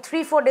maybe in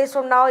 3-4 days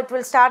from now, it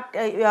will start.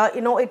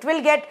 It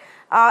will get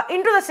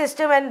into the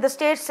system, and the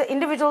states,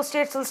 individual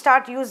states will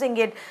start using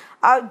it.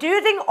 Do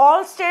you think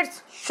all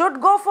states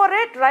should go for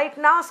it? Right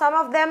now, some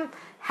of them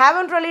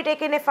haven't really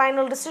taken a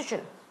final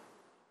decision.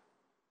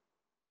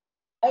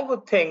 I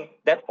would think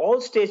that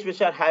all states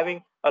which are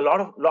having a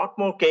lot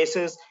more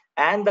cases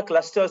and the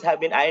clusters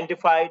have been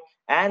identified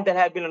and there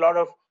have been a lot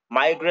of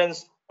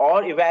migrants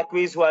or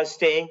evacuees who are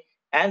staying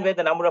and where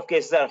the number of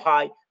cases are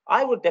high,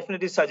 I would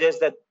definitely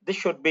suggest that this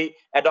should be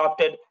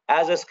adopted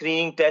as a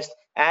screening test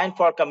and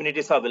for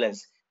community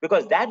surveillance,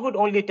 because that would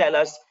only tell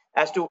us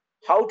as to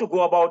how to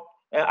go about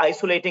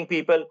isolating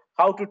people,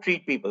 how to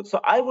treat people. So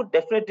I would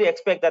definitely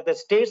expect that the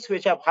states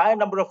which have higher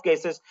number of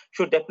cases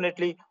should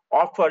definitely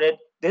opt for it.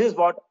 This is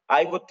what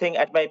I would think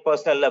at my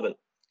personal level.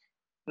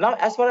 Now,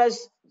 as far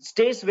as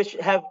states which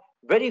have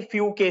very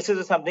few cases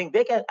or something,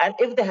 they can, and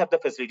if they have the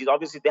facilities,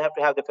 obviously they have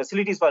to have the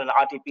facilities for an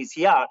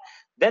RT-PCR,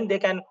 then they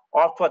can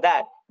opt for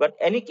that. But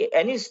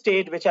any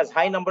state which has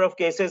high number of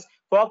cases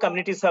for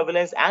community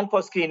surveillance and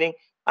for screening,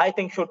 I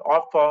think should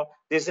opt for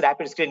this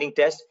rapid screening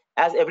test.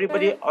 As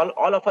everybody,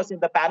 all of us in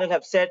the panel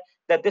have said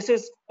that this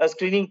is a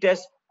screening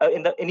test.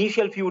 In the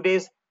initial few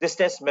days, this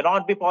test may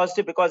not be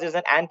positive because it's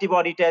an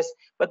antibody test,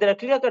 but there are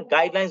clear-cut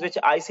guidelines which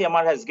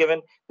ICMR has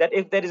given that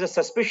if there is a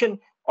suspicion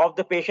of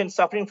the patient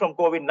suffering from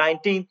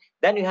COVID-19,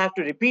 then you have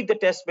to repeat the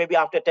test maybe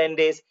after 10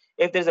 days.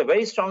 If there's a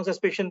very strong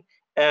suspicion,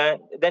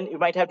 then you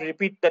might have to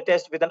repeat the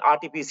test with an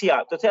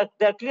RT-PCR. So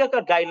there are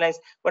clear-cut guidelines,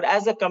 but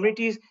as a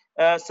community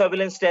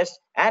surveillance test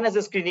and as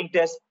a screening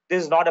test,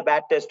 this is not a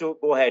bad test to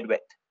go ahead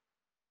with.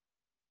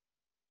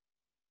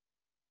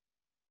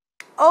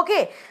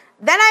 Okay,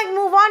 then I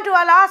move on to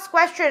our last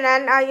question,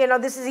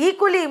 and this is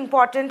equally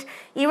important,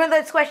 even though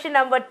it's question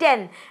number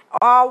 10.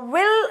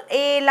 Will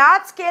a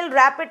large-scale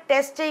rapid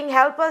testing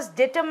help us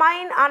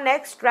determine our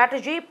next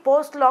strategy,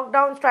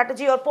 post-lockdown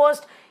strategy or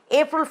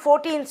post-April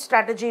 14th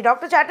strategy?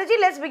 Dr. Chatterjee,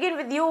 let's begin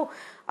with you.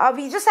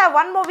 We just have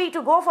one more week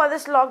to go for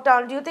this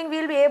lockdown. Do you think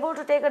we'll be able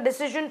to take a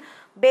decision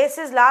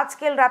basis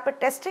large-scale rapid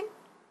testing?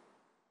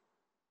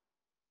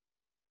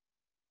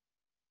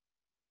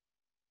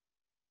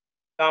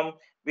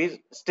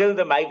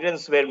 The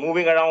migrants were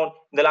moving around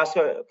in the last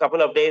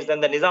couple of days.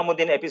 Then the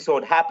Nizamuddin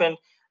episode happened.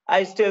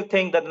 I still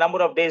think that the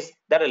number of days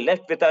that are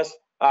left with us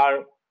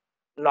are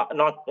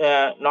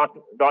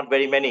not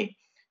very many.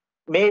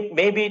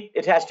 Maybe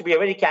it has to be a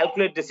very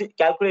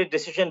calculated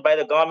decision by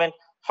the government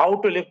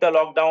how to lift the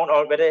lockdown,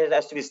 or whether it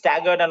has to be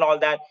staggered and all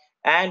that.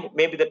 And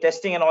maybe the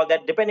testing and all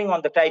that, depending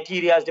on the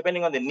criteria,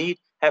 depending on the need,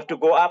 have to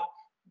go up.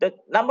 The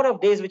number of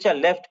days which are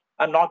left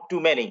are not too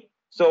many.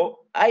 So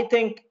I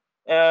think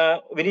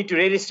we need to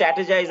really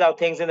strategize our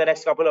things in the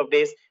next couple of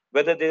days,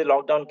 whether the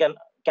lockdown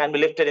can be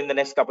lifted in the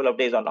next couple of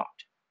days or not.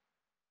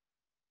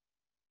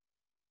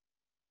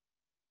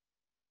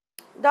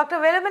 Dr.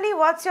 Velumani,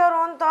 what's your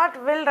own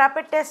thought? Will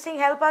rapid testing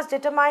help us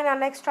determine our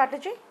next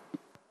strategy?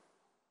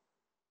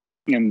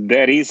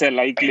 There is a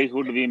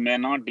likelihood we may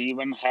not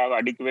even have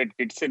adequate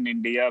kits in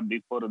India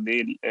before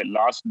the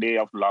last day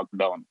of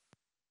lockdown.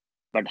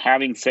 But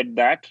having said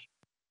that,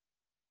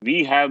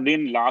 we have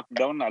been locked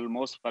down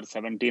almost for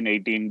 17,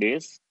 18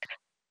 days.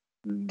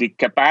 The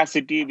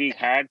capacity we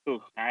had to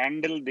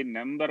handle the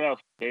number of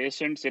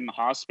patients in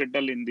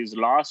hospital in these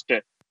last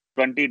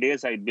 20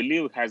 days, I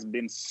believe, has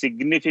been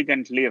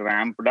significantly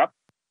ramped up.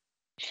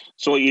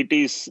 So it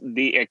is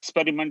the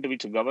experiment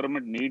which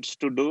government needs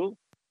to do,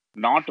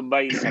 not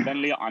by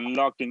suddenly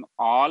unlocking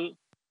all.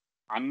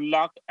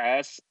 Unlock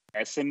as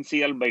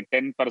essential by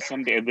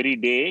 10% every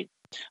day.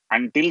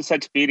 Until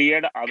such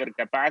period, our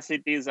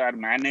capacities are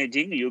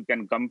managing, you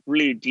can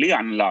completely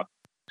unlock.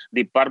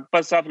 The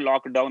purpose of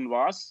lockdown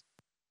was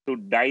to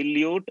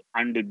dilute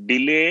and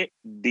delay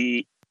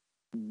the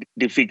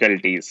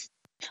difficulties.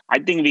 I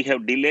think we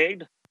have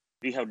delayed,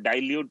 we have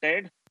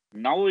diluted.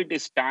 Now it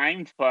is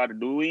time for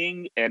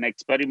doing an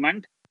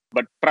experiment.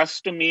 But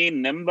trust me,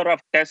 number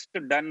of tests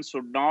done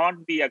should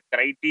not be a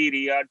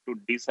criteria to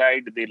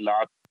decide the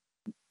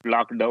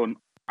lockdown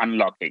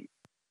unlocking.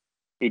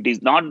 It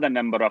is not the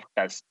number of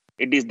tests.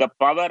 It is the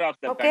power of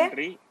the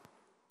country,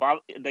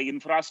 the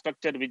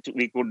infrastructure which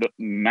we could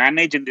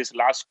manage in this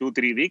last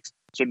 2-3 weeks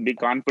should be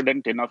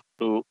confident enough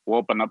to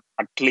open up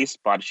at least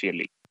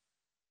partially.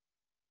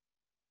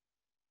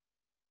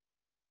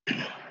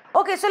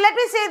 Okay, so let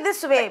me say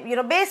this way,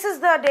 basis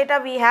the data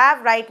we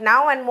have right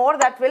now and more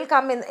that will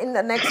come in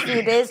the next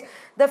few days,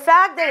 the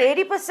fact that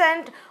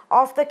 80%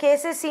 of the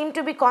cases seem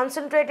to be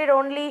concentrated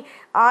only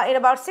in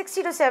about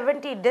 60 to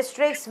 70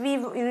 districts.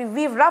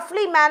 We've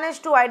roughly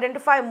managed to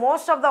identify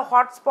most of the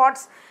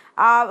hotspots.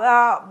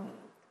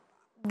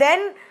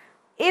 Then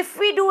if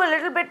we do a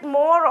little bit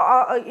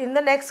more in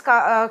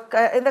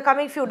the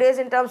coming few days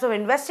in terms of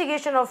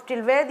investigation of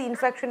till where the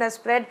infection has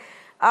spread,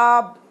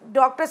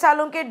 Dr.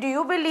 Salunke, do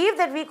you believe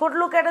that we could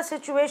look at a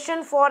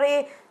situation for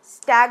a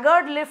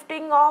staggered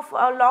lifting of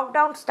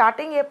lockdown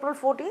starting April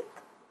 14th?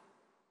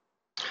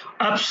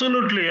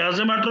 Absolutely. As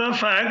a matter of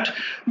fact,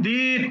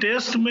 the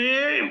test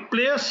may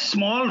play a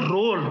small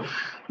role.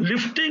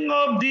 Lifting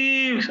of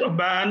the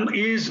ban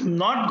is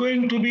not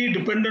going to be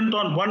dependent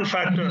on one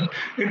factor.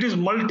 It is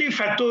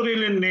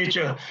multifactorial in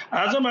nature.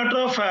 As a matter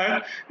of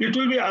fact, it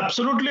will be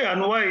absolutely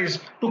unwise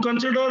to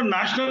consider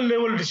national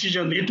level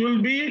decision. It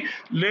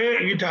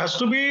has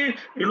to be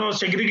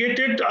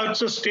segregated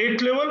at a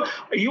state level.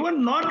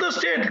 Even not the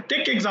state.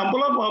 Take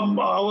example of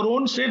our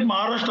own state,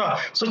 Maharashtra,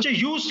 such a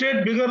huge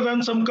state, bigger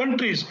than some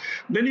countries.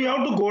 Then you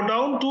have to go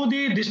down to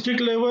the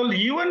district level.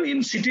 Even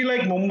in city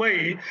like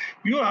Mumbai,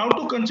 you have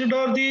to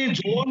consider the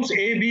zones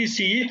A, B,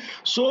 C.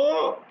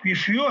 So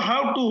if you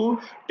have to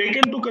take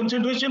into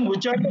consideration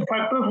which are the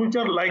factors which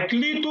are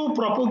likely to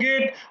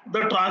propagate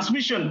the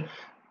transmission,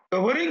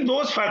 covering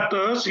those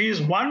factors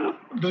is one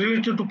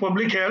related to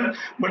public health,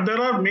 but there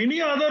are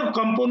many other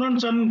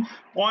components and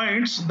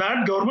points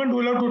that government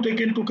will have to take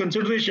into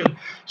consideration.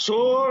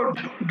 So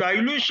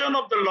dilution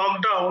of the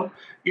lockdown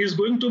is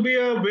going to be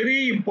a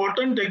very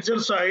important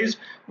exercise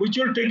which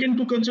will take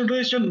into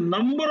consideration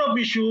number of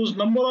issues,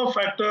 number of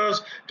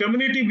factors,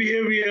 community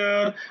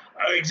behavior,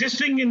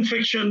 existing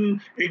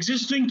infection,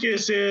 existing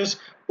cases,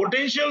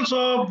 potentials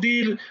of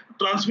the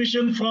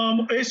transmission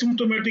from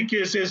asymptomatic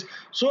cases.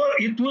 So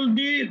it will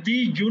be,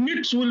 the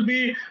units will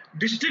be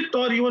district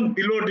or even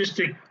below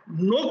district.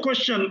 No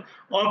question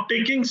of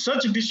taking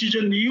such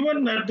decision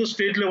even at the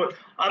state level.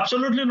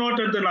 Absolutely not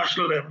at the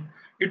national level.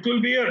 It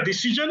will be a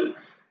decision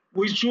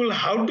which will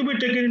have to be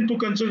taken into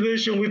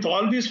consideration with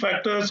all these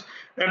factors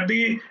at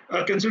the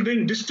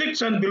considering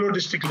districts and below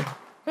district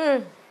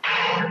level.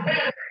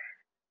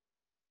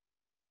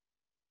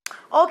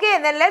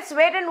 Okay, then let's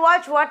wait and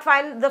watch what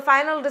the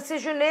final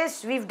decision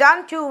is. We've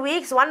done 2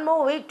 weeks, 1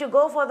 more week to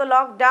go for the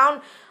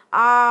lockdown.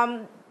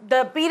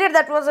 The period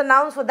that was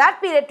announced for that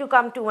period to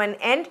come to an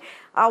end.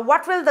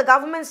 What will the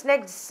government's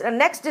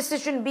next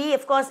decision be,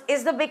 of course,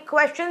 is the big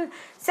question.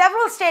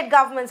 Several state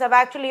governments have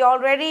actually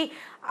already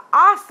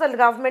asked the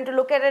government to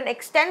look at an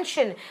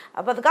extension,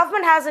 but the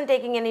government hasn't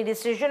taken any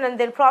decision, and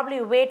they'll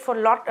probably wait for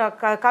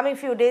coming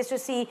few days to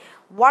see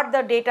what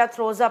the data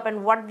throws up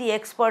and what the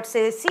experts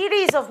say. A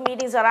series of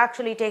meetings are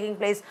actually taking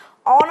place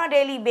on a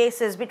daily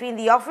basis between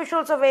the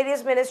officials of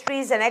various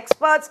ministries and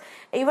experts,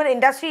 even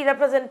industry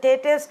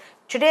representatives.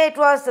 Today it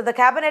was the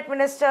cabinet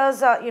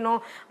ministers,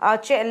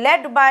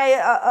 led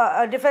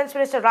by Defence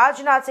Minister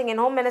Rajnath Singh and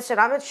Home Minister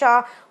Amit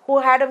Shah, who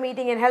had a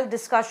meeting and held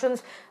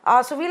discussions.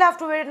 So we'll have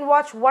to wait and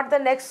watch what the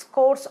next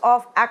course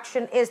of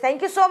action is.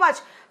 Thank you so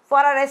much for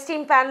our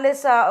esteemed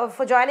panelists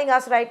for joining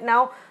us right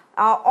now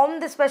on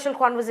this special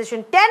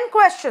conversation. 10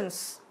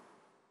 questions.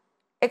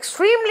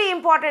 Extremely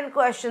important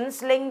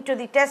questions linked to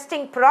the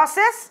testing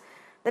process,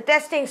 the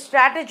testing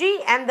strategy,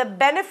 and the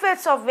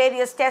benefits of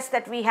various tests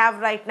that we have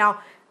right now.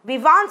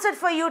 We've answered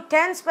for you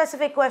 10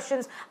 specific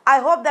questions. I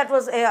hope that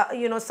was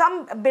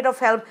some bit of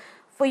help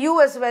for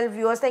you as well,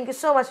 viewers. Thank you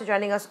so much for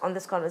joining us on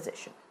this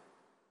conversation.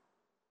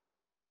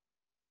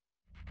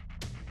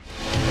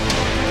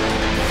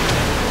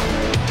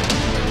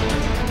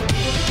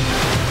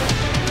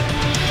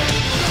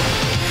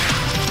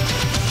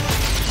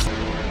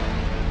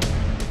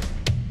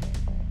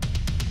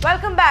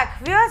 Welcome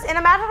back. Viewers, in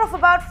a matter of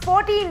about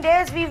 14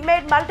 days, we've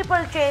made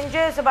multiple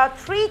changes, about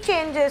 3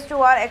 changes to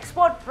our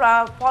export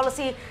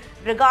policy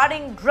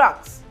regarding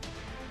drugs.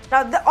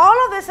 Now,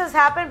 all of this has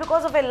happened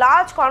because of a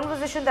large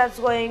conversation that's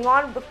going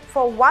on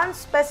for one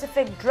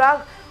specific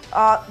drug,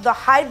 the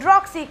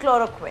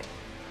hydroxychloroquine.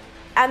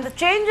 And the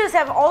changes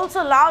have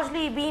also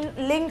largely been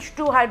linked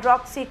to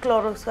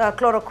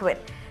hydroxychloroquine.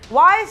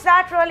 Why is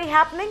that really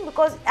happening?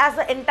 Because as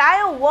the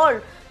entire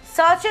world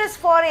searches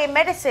for a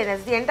medicine,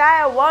 as the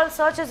entire world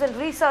searches and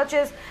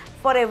researches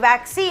for a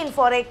vaccine,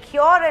 for a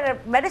cure and a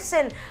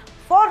medicine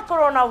for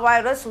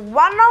coronavirus,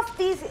 one of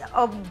these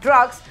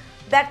drugs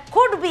that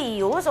could be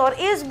used or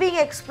is being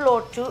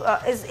explored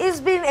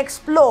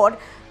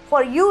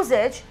for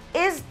usage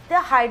is the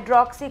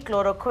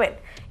hydroxychloroquine.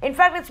 In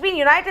fact, it's been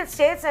United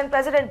States and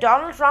President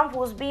Donald Trump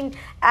who's been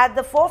at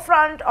the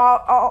forefront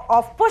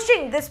of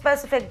pushing this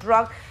specific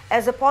drug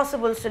as a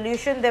possible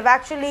solution. They've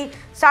actually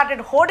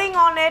started hoarding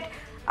on it.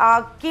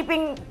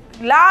 keeping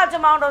large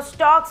amount of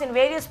stocks in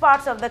various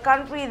parts of the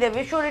country. They've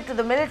issued it to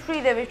the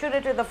military, they've issued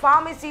it to the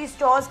pharmacy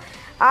stores,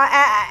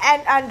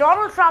 and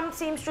Donald Trump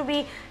seems to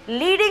be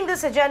leading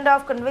this agenda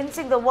of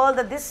convincing the world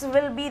that this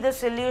will be the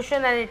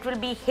solution, and it will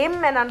be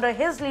him and under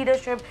his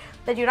leadership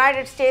the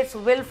United States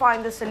will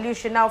find the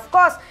solution. Now, of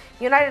course,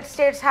 United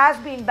States has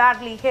been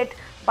badly hit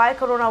by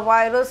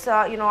coronavirus,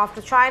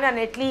 after China and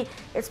Italy.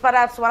 It's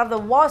perhaps one of the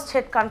worst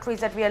hit countries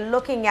that we are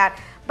looking at.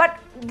 But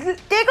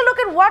take a look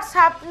at what's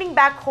happening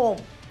back home.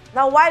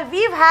 Now, while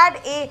we've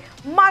had a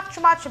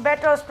much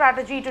better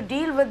strategy to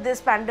deal with this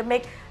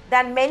pandemic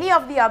than many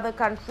of the other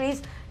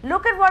countries,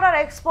 look at what our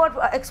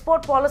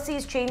export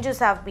policies changes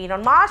have been.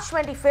 On March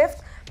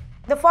 25th,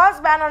 the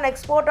first ban on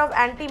export of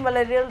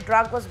anti-malarial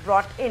drug was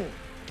brought in.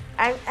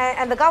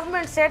 And the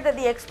government said that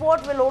the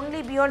export will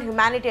only be on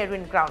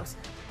humanitarian grounds.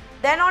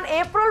 Then on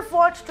April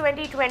 4th,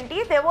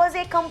 2020, there was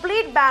a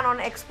complete ban on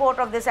export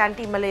of this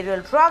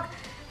anti-malarial drug.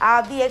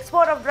 The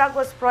export of drug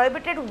was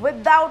prohibited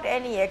without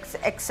any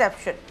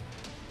exception.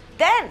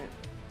 Then,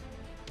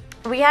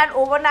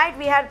 overnight,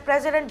 we had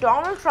President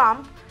Donald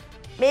Trump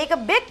make a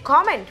big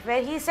comment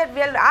where he said,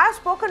 well, I've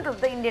spoken to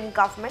the Indian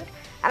government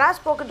and I've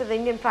spoken to the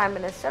Indian Prime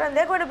Minister, and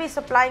they're going to be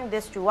supplying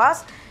this to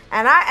us.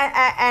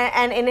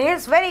 And in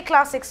his very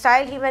classic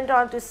style, he went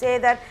on to say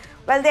that,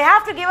 well, they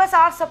have to give us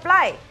our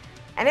supply.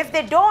 And if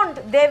they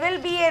don't, there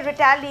will be a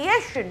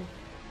retaliation.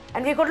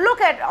 And we could look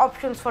at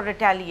options for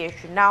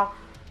retaliation. Now,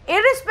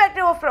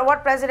 irrespective of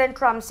what President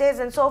Trump says,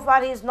 and so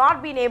far he's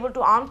not been able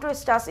to arm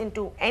twist us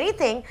into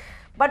anything,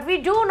 but we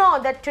do know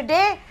that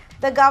today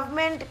the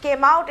government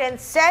came out and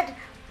said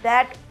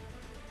that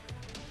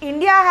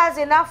India has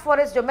enough for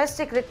its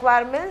domestic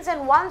requirements,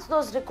 and once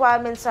those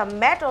requirements are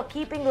met, or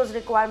keeping those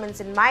requirements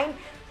in mind,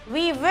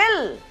 we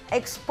will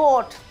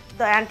export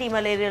the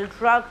anti-malarial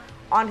drug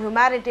on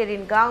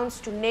humanitarian grounds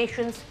to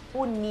nations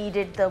who need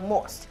it the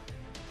most.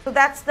 So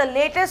that's the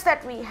latest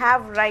that we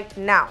have right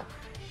now.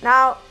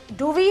 Now,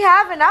 do we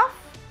have enough?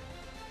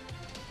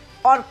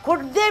 Or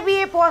could there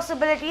be a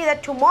possibility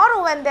that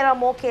tomorrow, when there are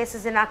more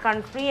cases in our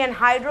country, and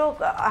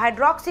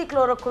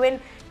hydroxychloroquine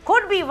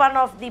could be one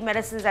of the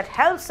medicines that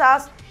helps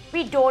us,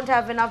 we don't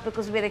have enough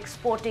because we're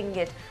exporting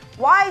it?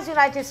 Why is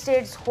United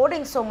States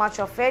holding so much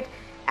of it?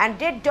 And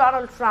did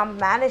Donald Trump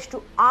manage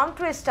to arm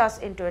twist us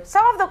into it?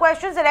 Some of the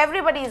questions that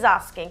everybody is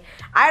asking.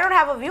 I don't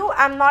have a view,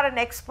 I'm not an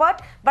expert,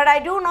 but I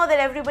do know that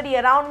everybody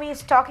around me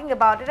is talking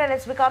about it, and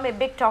it's become a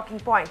big talking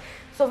point.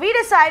 So we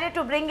decided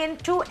to bring in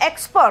two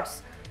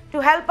experts to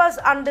help us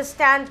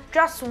understand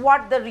just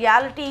what the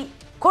reality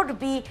could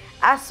be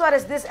as far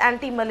as this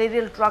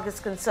anti-malarial drug is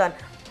concerned.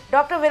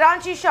 Dr.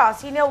 Viranchi Shah,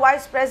 Senior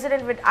Vice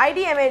President with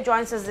IDMA,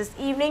 joins us this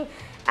evening,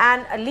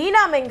 and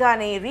Leena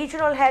Mengane,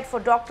 Regional Head for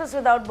Doctors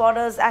Without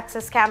Borders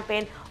Access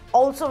Campaign,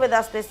 also with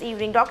us this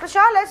evening. Dr.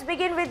 Shah, let's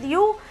begin with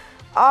you.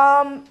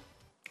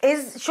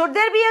 Should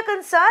there be a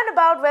concern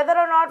about whether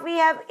or not we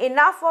have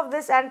enough of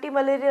this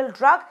anti-malarial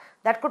drug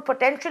that could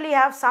potentially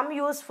have some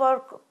use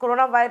for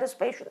coronavirus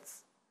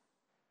patients?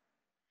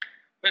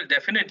 Well,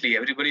 definitely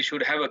everybody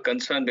should have a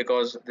concern,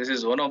 because this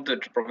is one of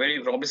the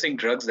very promising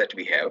drugs that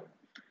we have.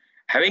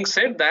 Having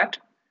said that,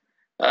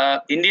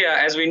 India,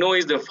 as we know,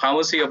 is the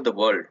pharmacy of the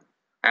world,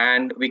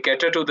 and we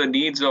cater to the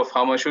needs of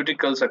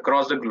pharmaceuticals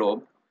across the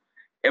globe.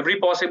 Every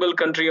possible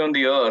country on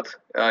the earth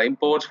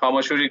imports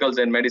pharmaceuticals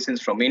and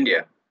medicines from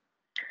India.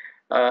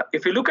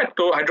 If you look at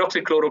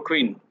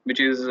hydroxychloroquine, which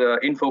is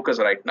in focus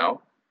right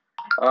now,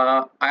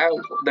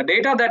 the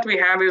data that we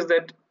have is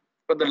that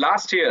for the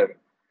last year,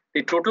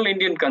 the total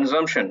Indian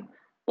consumption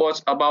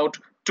was about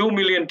 2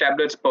 million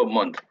tablets per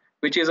month,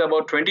 which is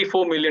about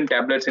 24 million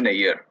tablets in a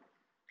year.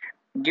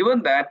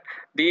 Given that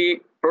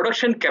the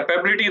production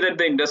capability that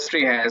the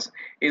industry has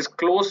is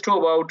close to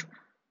about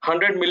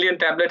 100 million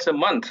tablets a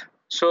month.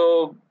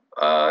 So,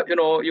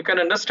 you can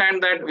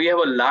understand that we have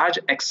a large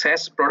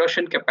excess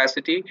production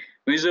capacity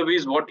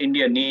vis-a-vis what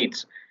India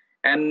needs.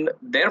 And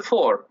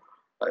therefore,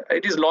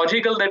 it is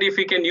logical that if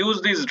we can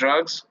use these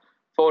drugs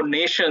for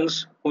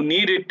nations who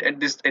need it at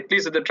least at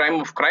the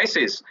time of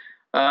crisis,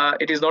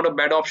 it is not a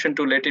bad option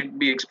to let it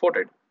be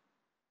exported.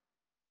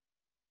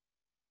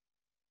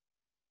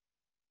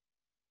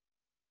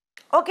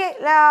 Okay,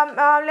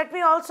 let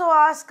me also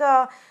ask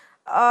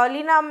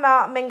Leena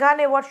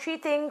Mengane what she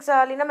thinks.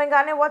 Leena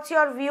Mengane, what's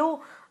your view?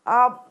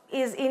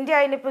 Is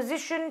India in a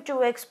position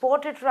to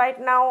export it right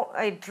now,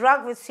 a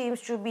drug which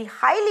seems to be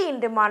highly in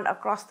demand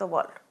across the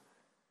world?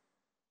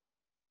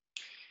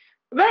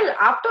 Well,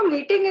 after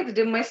meeting its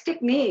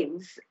domestic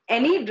needs,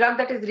 any drug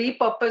that is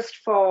repurposed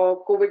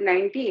for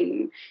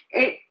COVID-19,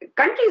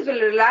 countries will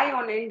rely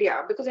on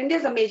India because India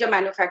is a major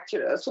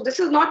manufacturer. So this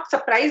is not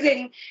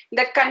surprising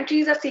that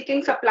countries are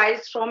seeking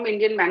supplies from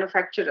Indian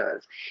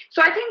manufacturers.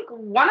 So I think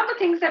one of the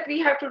things that we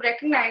have to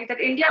recognize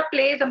that India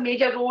plays a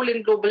major role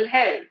in global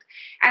health,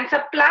 and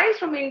supplies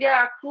from India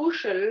are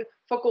crucial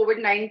for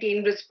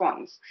COVID-19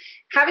 response.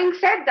 Having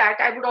said that,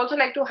 I would also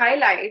like to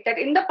highlight that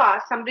in the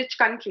past, some rich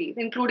countries,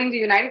 including the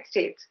United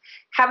States,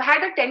 have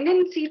had a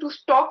tendency to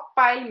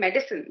stockpile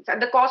medicines at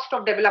the cost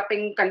of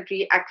developing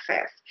country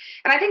access.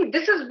 And I think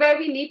this is where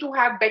we need to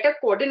have better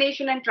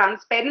coordination and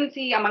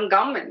transparency among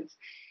governments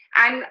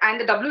and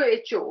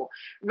the WHO,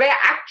 where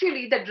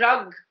actually the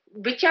drug,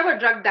 whichever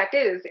drug that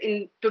is,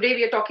 in today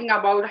we are talking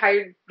about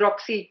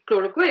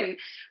hydroxychloroquine,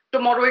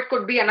 tomorrow it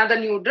could be another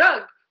new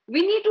drug.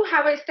 We need to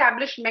have an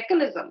established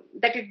mechanism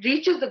that it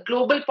reaches the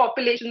global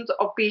populations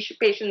of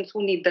patients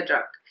who need the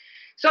drug.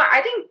 So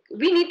I think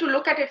we need to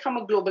look at it from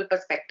a global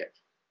perspective.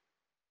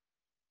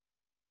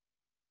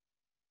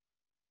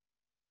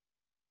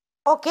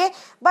 Okay,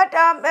 but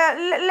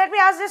let me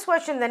ask this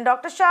question then,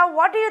 Dr. Shah.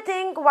 What do you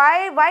think?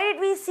 Why did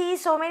we see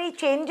so many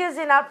changes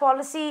in our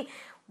policy?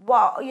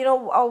 Why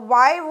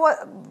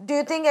do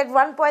you think at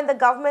one point the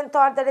government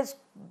thought that it's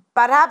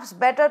perhaps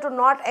better to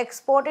not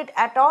export it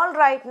at all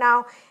right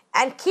now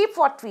and keep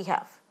what we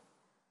have?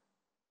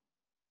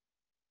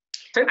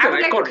 I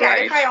would like to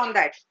clarify on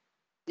that.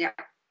 Yeah.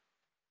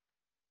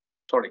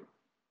 Sorry.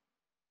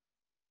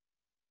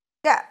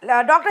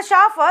 Yeah, Dr.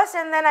 Shah first,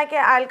 and then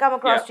I'll come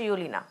across to you,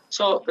 Leena.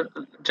 So,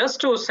 just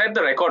to set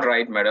the record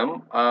right,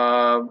 madam,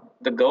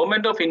 the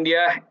government of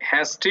India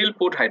has still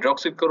put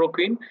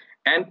hydroxychloroquine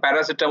and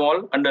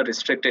paracetamol under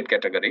restricted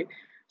category.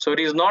 So, it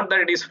is not that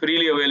it is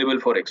freely available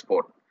for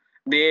export.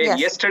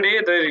 Yesterday,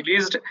 they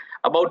released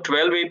about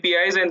 12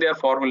 APIs and their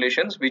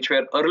formulations, which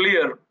were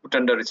earlier put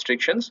under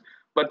restrictions.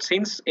 But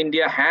since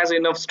India has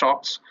enough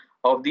stocks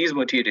of these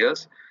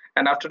materials,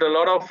 and after a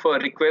lot of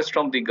requests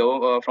from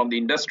the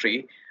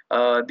industry,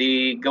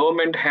 the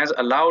government has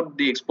allowed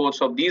the exports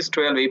of these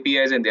 12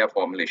 APIs and their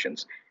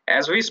formulations.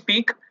 As we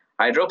speak,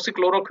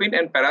 hydroxychloroquine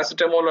and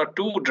paracetamol are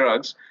two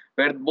drugs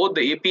where both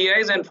the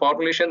APIs and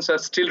formulations are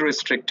still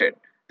restricted.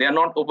 They are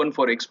not open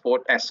for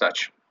export as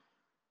such.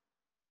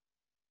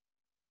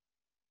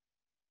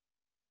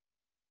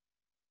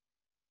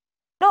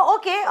 No,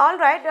 okay, all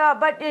right,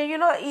 but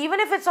even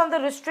if it's on the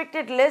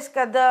restricted list,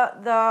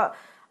 my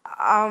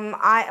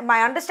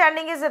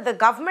understanding is that the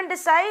government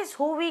decides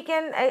who we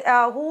can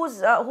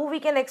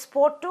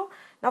export to.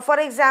 Now, for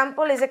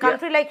example, is a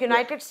country like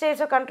United States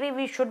a country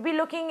we should be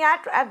looking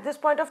at this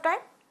point of time?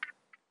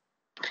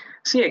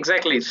 See,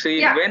 exactly.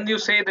 See, when you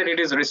say that it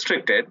is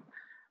restricted,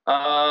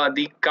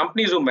 the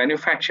companies who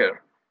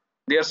manufacture,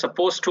 they are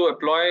supposed to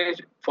apply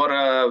for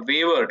a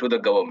waiver to the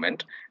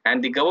government,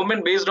 and the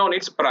government, based on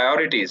its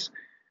priorities,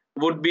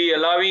 would be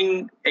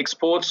allowing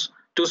exports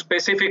to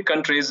specific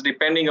countries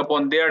depending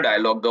upon their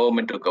dialogue,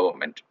 government to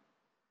government.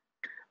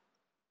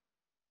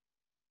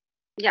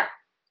 Yeah.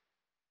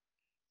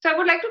 So I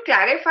would like to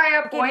clarify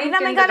a point in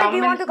the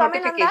government's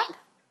notification.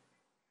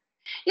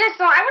 Yes,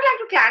 so I would like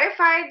to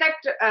clarify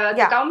that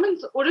the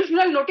government's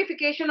original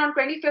notification on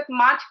 25th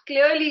March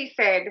clearly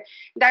said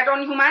that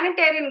on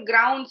humanitarian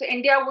grounds,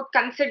 India would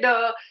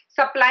consider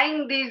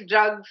supplying these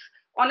drugs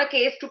on a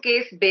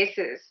case-to-case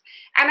basis.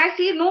 And I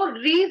see no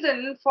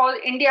reason for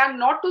India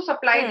not to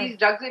supply these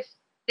drugs if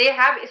they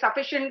have a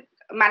sufficient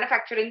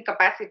manufacturing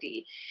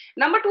capacity.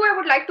 Number two, I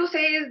would like to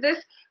say is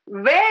this: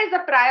 where is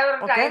the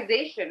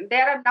prioritization?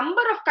 There are a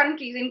number of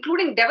countries,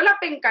 including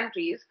developing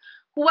countries,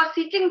 who are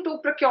seeking to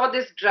procure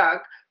this drug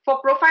for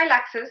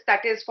prophylaxis,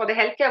 that is for the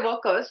healthcare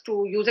workers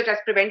to use it as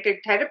preventive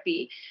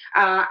therapy,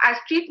 as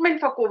treatment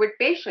for COVID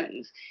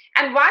patients.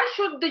 And why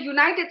should the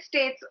United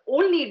States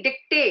only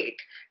dictate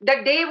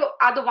that they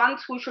are the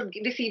ones who should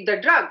receive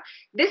the drug?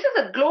 This is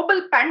a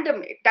global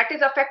pandemic that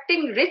is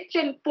affecting rich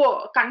and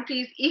poor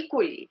countries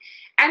equally.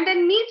 And there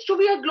needs to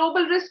be a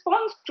global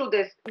response to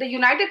this. The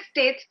United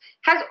States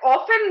has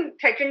often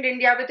threatened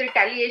India with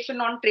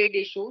retaliation on trade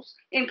issues,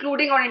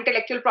 including on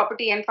intellectual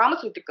property and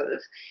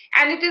pharmaceuticals.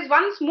 And it is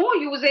once more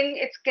using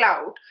its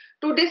clout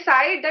to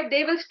decide that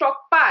they will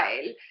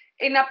stockpile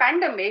in a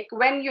pandemic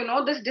when,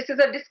 this is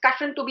a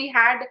discussion to be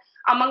had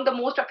among the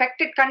most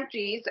affected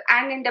countries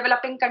and in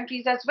developing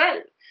countries as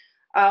well,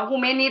 who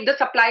may need the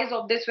supplies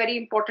of this very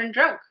important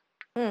drug.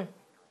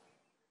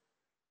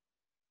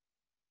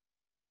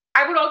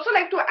 I would also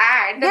like to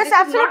add that yes,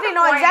 absolutely.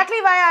 No, exactly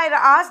why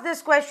I asked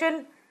this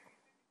question.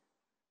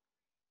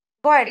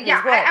 Go ahead, please.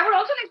 Yeah, go ahead. I would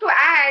also like to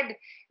add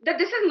that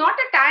this is not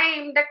a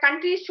time that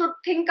countries should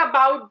think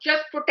about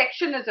just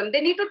protectionism. They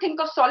need to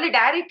think of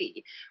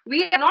solidarity.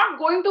 We are not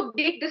going to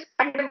beat this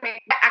pandemic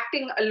by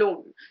acting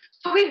alone.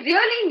 So we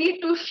really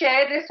need to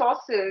share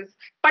resources,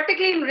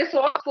 particularly in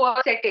resource-poor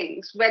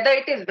settings, whether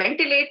it is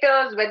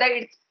ventilators, whether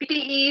it's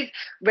PPEs,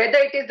 whether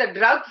it is the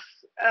drugs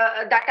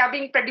that are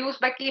being produced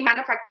by key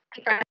manufacturing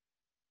countries,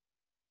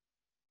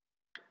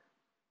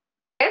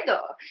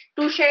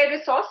 to share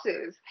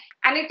resources.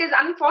 And it is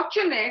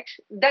unfortunate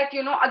that,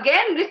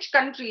 again, rich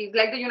countries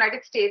like the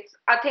United States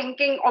are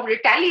thinking of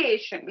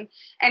retaliation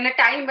in a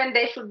time when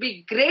there should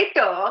be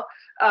greater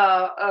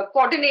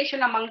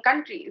coordination among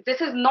countries. This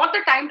is not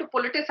the time to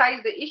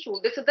politicize the issue.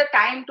 This is the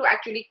time to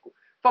actually,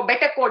 for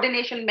better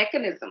coordination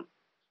mechanism.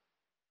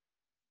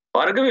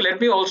 Bhargavi, let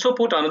me also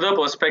put another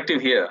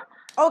perspective here.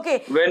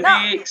 Okay. When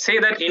Now, we say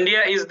that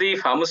India is the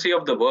pharmacy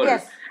of the world,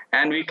 yes.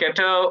 and we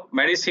cater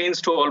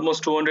medicines to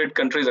almost 200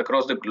 countries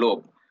across the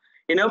globe,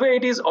 in a way,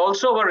 it is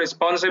also our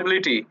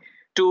responsibility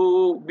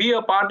to be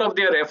a part of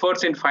their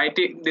efforts in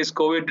fighting this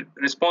COVID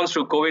response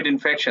to COVID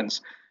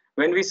infections.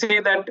 When we say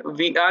that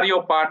we are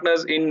your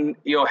partners in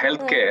your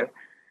healthcare,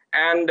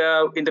 and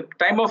in the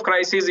time of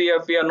crisis,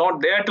 if we are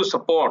not there to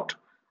support,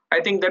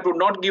 I think that would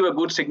not give a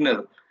good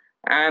signal.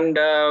 And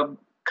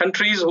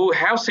countries who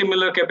have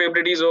similar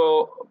capabilities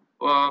or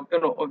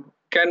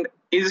can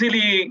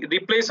easily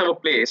replace our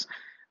place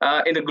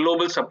in the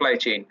global supply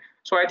chain.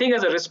 So I think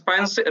as a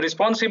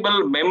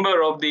responsible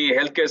member of the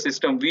healthcare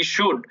system, we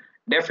should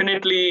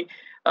definitely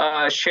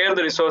share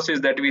the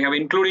resources that we have,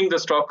 including the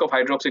stock of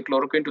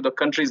hydroxychloroquine, to the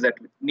countries that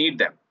need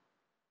them.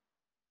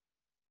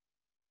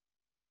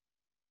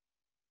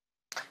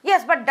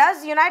 Yes, but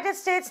does United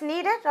States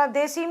need it, or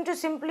they seem to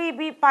simply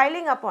be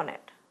piling up on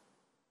it?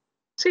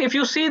 See, if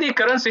you see the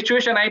current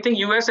situation, I think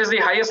US has the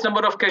highest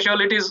number of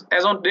casualties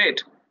as on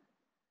date.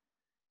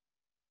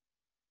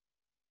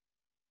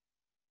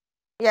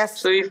 Yes.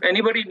 So if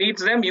anybody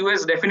needs them,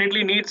 US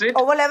definitely needs it.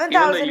 Over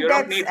 11,000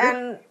 deaths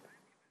and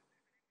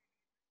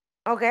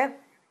okay.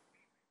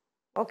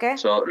 Okay.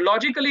 So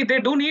logically, they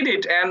do need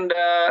it. And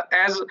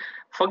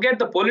forget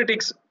the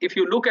politics. If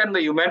you look at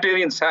the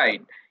humanitarian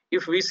side,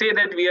 if we say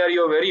that we are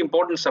your very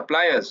important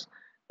suppliers,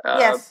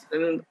 yes,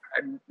 then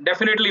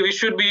definitely we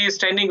should be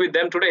standing with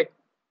them today.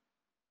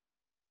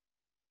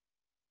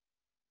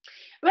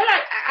 Well,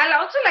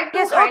 I'll also like to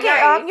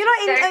highlight.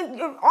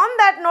 Okay. On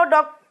that note,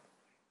 Doc.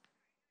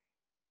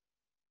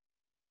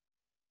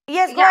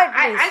 Yes, go ahead,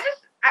 please.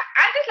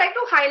 I'd just like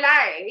to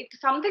highlight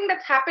something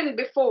that's happened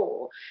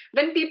before.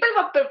 When people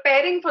were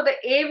preparing for the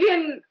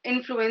avian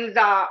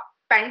influenza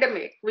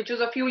pandemic, which was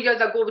a few years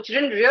ago, which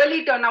didn't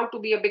really turn out to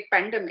be a big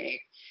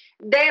pandemic,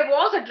 there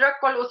was a drug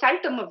called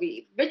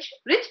oseltamivir, which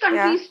rich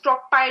countries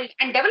stockpiled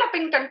and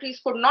developing countries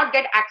could not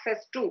get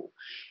access to.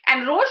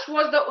 And Roche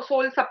was the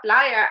sole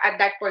supplier at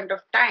that point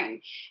of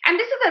time. And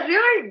this is a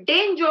real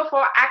danger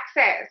for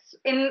access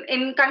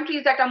in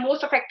countries that are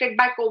most affected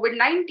by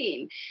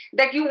COVID-19,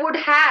 that you would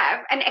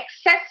have an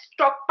excess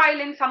stockpile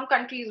in some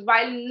countries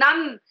while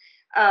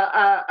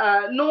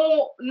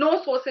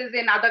no sources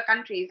in other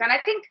countries. And I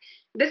think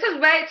this is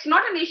where it's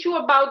not an issue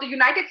about the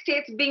United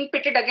States being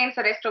pitted against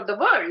the rest of the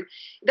world.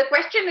 The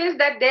question is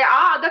that there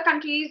are other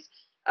countries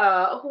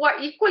who are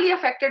equally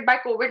affected by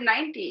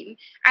COVID-19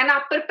 and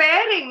are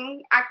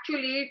preparing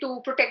actually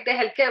to protect their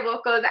healthcare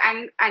workers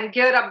and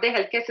gear up their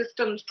healthcare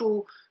systems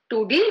to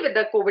deal with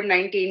the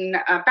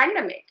COVID-19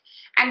 pandemic.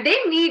 And they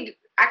need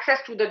access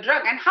to the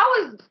drug. And how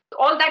is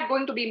all that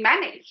going to be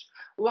managed?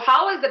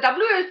 How is the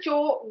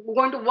WHO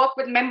going to work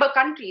with member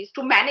countries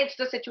to manage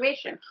the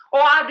situation? Or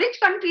are rich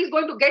countries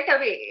going to get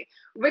away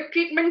with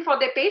treatment for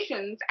their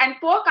patients and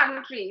poor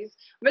countries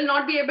will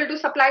not be able to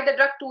supply the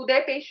drug to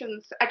their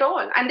patients at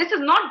all? And this is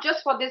not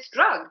just for this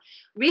drug.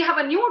 We have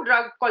a new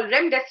drug called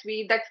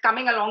remdesivir that's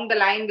coming along the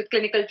line with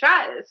clinical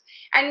trials.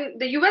 And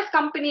the US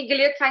company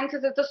Gilead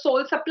Sciences is the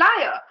sole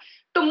supplier.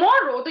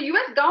 Tomorrow, the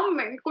US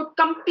government could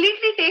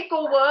completely take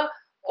over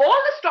all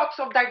the stocks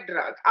of that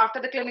drug after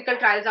the clinical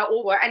trials are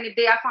over, and if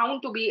they are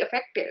found to be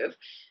effective,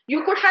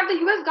 you could have the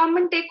US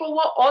government take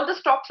over all the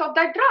stocks of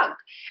that drug,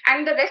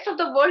 and the rest of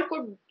the world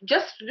could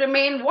just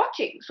remain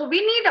watching. So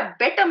we need a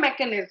better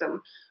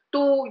mechanism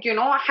to,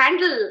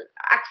 handle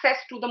access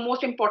to the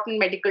most important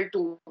medical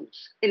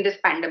tools in this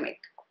pandemic.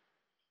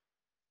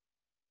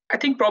 I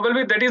think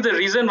probably that is the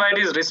reason why it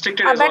is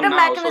restricted. A better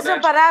mechanism,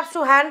 perhaps,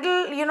 to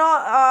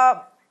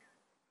handle,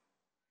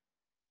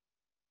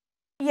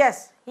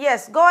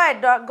 Yes. Go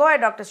ahead,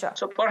 Dr. Shah.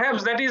 So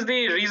perhaps that is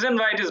the reason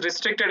why it is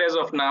restricted as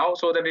of now,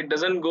 so that it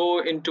doesn't go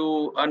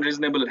into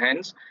unreasonable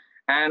hands.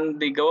 And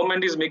the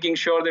government is making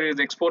sure that it is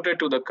exported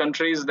to the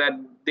countries that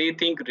they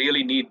think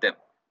really need them.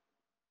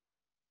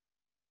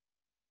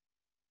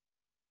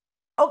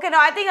 Okay,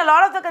 now I think a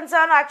lot of the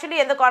concern actually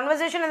in the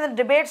conversation and the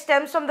debate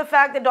stems from the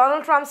fact that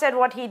Donald Trump said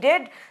what he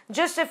did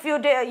just a few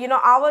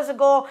hours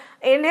ago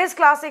in his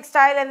classic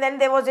style, and then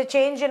there was a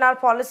change in our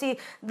policy.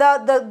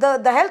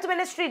 The health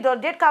ministry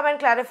did come and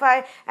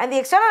clarify, and the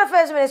external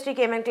affairs ministry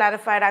came and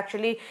clarified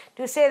actually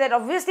to say that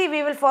obviously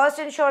we will first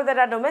ensure that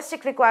our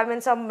domestic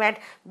requirements are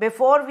met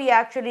before we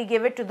actually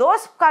give it to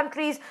those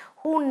countries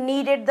who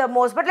need it the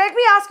most. But let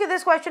me ask you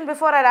this question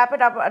before I wrap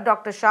it up,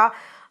 Dr. Shah.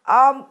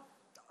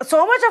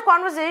 So much of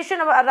conversation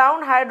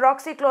around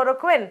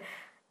hydroxychloroquine.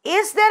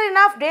 Is there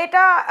enough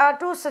data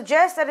to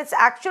suggest that it's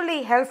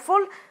actually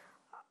helpful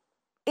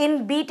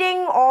in beating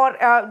or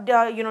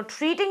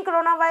treating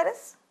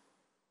coronavirus?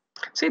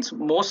 See, it's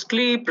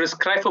mostly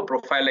prescribed for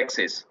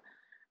prophylaxis.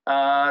 There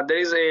are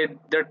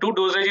two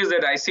dosages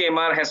that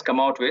ICMR has come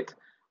out with.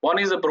 One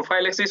is a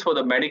prophylaxis for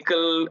the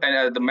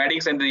the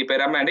medics and the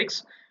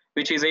paramedics,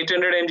 which is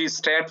 800 mg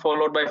stat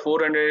followed by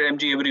 400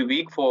 mg every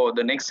week for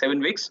the next 7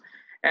 weeks.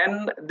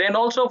 And then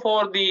also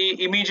for the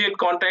immediate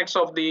contacts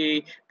of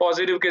the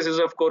positive cases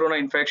of corona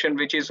infection,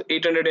 which is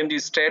 800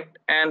 mg stat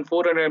and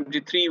 400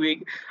 mg 3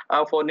 week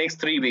for next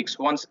 3 weeks,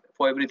 once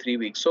for every 3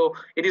 weeks. So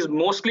it is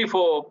mostly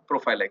for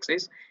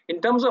prophylaxis. In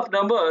terms of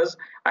numbers,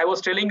 I was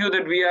telling you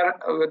that we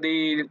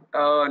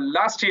are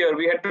last year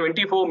we had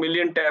 24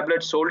 million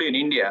tablets sold in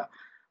India,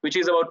 which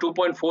is about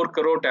 2.4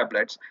 crore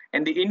tablets.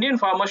 And the Indian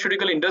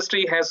pharmaceutical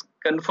industry has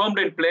confirmed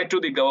and pledged to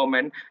the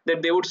government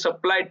that they would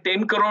supply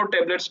 10 crore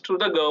tablets to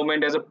the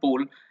government as a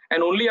pool.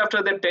 And only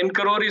after that 10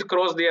 crore is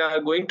crossed, they are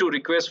going to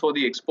request for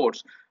the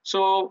exports.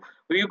 So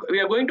we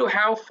are going to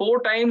have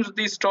 4 times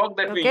the stock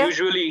that we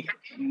usually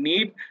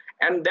need.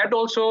 And that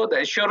also, the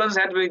assurance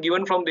has been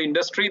given from the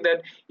industry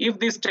that if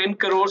these 10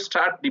 crores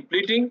start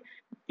depleting,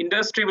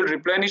 industry will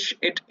replenish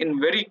it in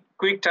very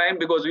quick time,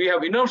 because we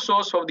have enough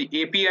source of the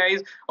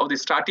APIs, of the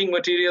starting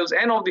materials,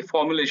 and of the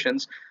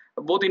formulations,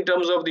 both in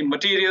terms of the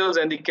materials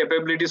and the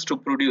capabilities to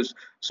produce.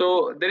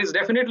 So there is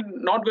definitely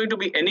not going to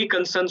be any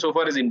concern so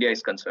far as India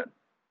is concerned.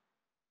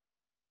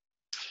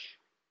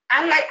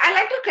 I'd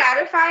like to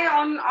clarify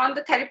on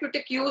the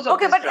therapeutic use of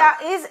this drug.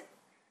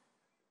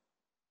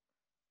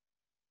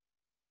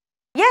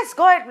 Yes,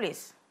 go ahead,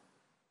 please.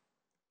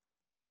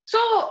 So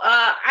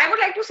I would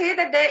like to say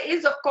that there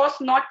is, of course,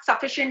 not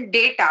sufficient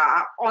data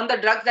on the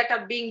drugs that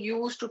are being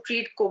used to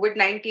treat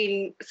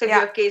COVID-19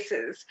 severe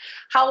cases.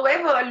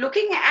 However,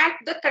 looking at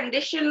the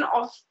condition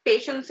of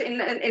patients in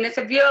a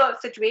severe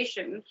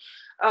situation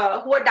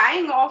who are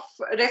dying of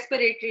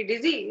respiratory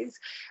disease,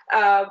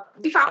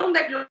 we found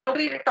that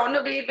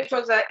ritonavir, which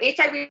was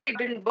HIV,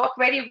 didn't work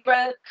very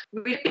well.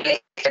 We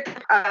replaced it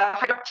with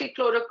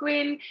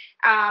hydroxychloroquine.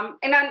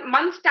 In a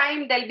month's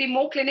time, there'll be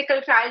more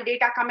clinical trial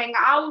data coming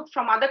out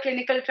from other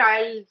clinical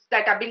trials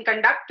that are being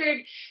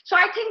conducted. So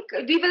I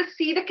think we will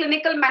see the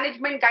clinical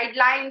management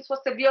guidelines for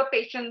severe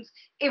patients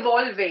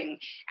evolving.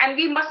 And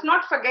we must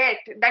not forget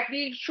that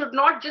we should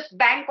not just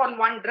bank on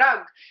one drug.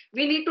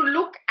 We need to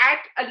look at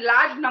a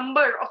large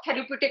number of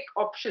therapeutic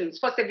options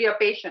for severe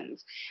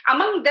patients.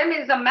 Among them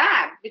is a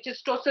mAb, which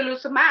is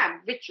tocilizumab,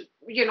 which,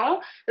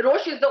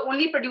 Roche is the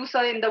only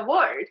producer in the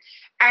world.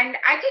 And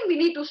I think we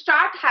need to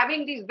start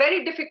having these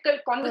very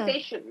difficult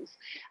conversations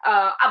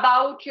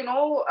about,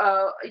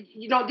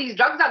 these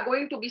drugs are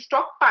going to be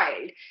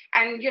stockpiled.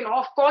 And,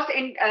 of course,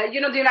 the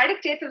United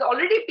States has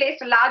already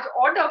placed a large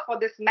order for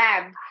this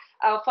mAb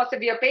for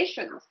severe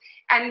patients.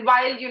 And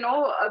while,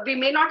 we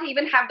may not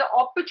even have the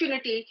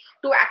opportunity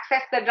to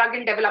access the drug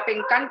in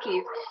developing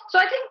countries. So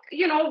I think,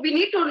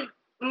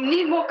 we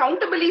need more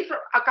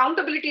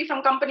accountability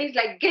from companies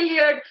like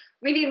Gilead.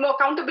 We need more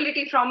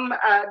accountability from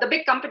the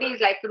big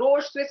companies like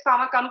Roche, Swiss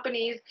pharma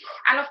companies.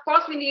 And of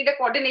course, we need a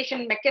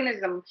coordination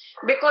mechanism,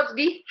 because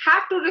we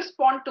have to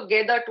respond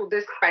together to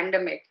this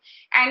pandemic.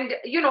 And,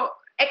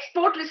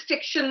 export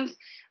restrictions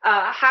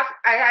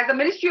as the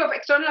Ministry of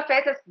External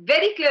Affairs has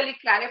very clearly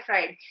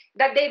clarified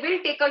that they will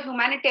take a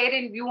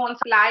humanitarian view on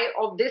supply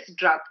of this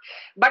drug.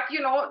 But,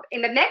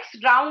 in the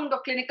next round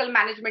of clinical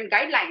management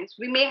guidelines,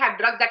 we may have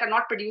drugs that are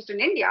not produced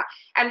in India,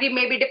 and we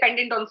may be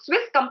dependent on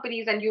Swiss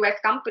companies and US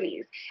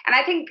companies. And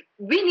I think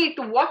we need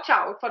to watch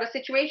out for a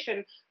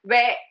situation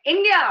where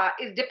India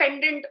is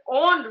dependent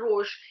on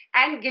Roche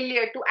and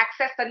Gilead to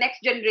access the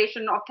next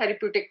generation of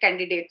therapeutic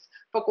candidates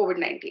for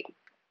COVID-19.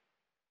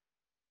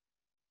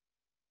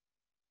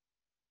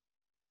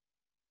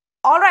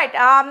 All right.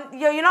 On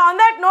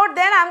that note,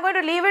 then I'm going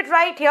to leave it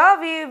right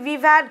here.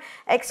 We've had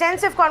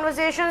extensive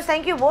conversations.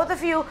 Thank you, both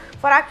of you,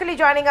 for actually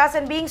joining us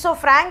and being so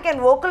frank and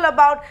vocal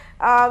about,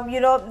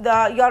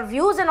 your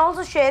views, and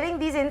also sharing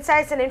these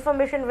insights and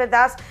information with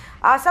us.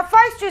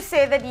 Suffice to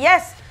say that,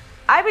 yes,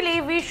 I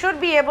believe we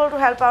should be able to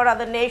help out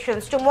other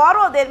nations.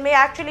 Tomorrow, there may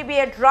actually be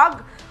a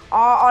drug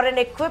or an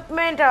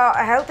equipment, a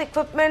health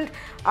equipment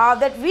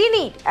that we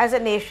need as a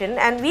nation,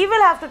 and we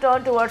will have to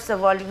turn towards the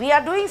world. We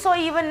are doing so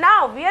even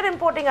now. We are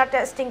importing our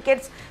testing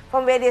kits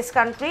from various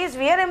countries.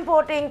 We are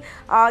importing,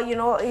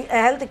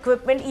 health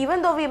equipment.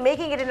 Even though we are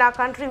making it in our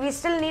country, we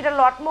still need a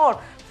lot more,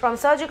 from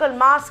surgical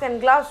masks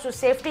and gloves to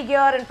safety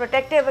gear and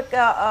protective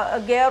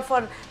gear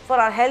for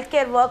our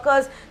healthcare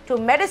workers, to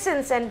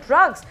medicines and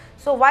drugs.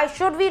 So why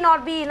should we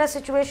not be in a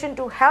situation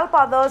to help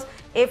others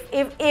if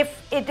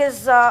it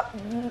is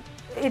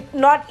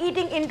not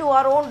eating into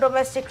our own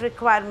domestic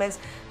requirements,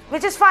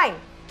 which is fine.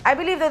 I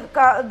believe that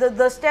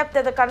the step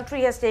that the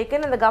country has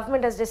taken and the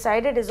government has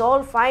decided is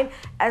all fine,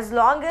 as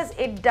long as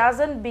it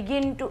doesn't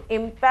begin to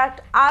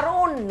impact our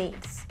own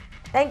needs.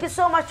 Thank you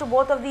so much to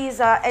both of these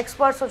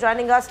experts for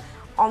joining us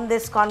on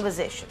this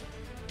conversation.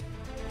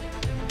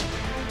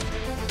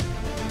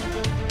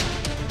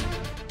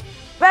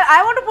 Well,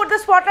 I want to put the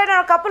spotlight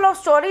on a couple of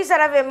stories that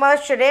have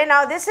emerged today.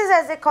 Now, this is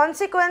as a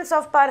consequence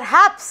of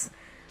perhaps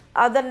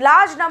the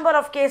large number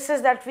of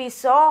cases that we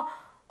saw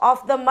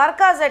of the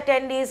Markaz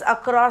attendees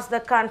across the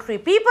country.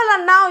 People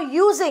are now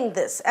using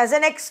this as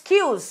an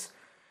excuse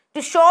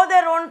to show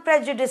their own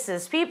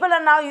prejudices. People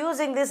are now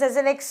using this as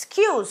an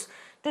excuse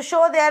to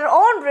show their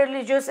own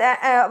religious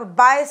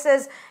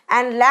biases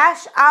and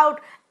lash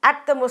out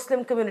at the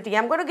Muslim community.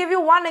 I'm going to give you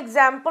one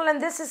example,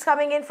 and this is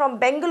coming in from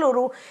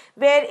Bengaluru,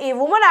 where a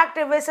woman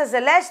activist has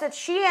alleged that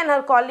she and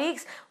her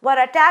colleagues were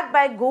attacked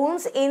by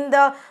goons in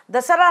the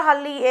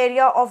Dasarahalli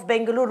area of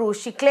Bengaluru.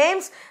 She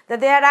claims that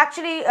they had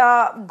actually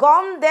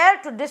gone there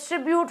to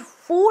distribute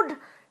food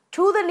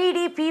to the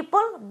needy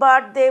people,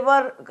 but they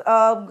were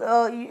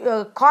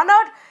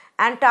cornered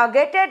and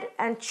targeted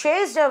and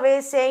chased away,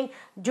 saying,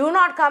 "Do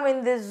not come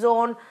in this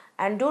zone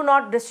and do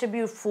not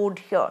distribute food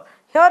here."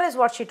 Here is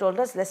what she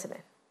told us. Listen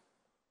in.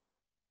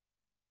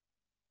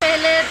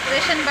 पहले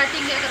ration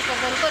बांटेंगे अगर को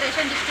बोल को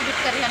ration distribute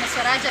कर रही है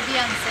स्वराज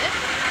अभियान से।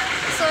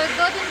 सो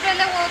 2 दिन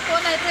पहले वो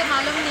कौन आए थे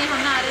मालूम नहीं,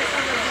 हमने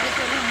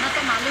हमने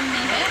तो मालूम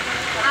नहीं है।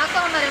 आको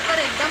हमारे पर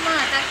एकदम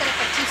अटैक करे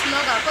 25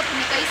 लोग। आको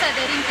तुम्हें कैसा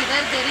दे रही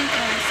किधर दे रही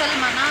तुम्हें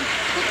मुसलमान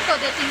खुद को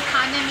देती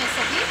खाने में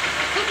सभी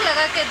खुद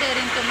लगा के दे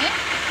रही तुम्हें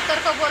कर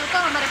को बोल को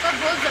हमारे पर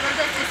बहुत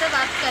ज़बरदस्ती से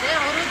बात करे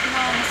और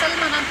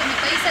मुसलमान तुम्हें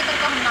कैसे कर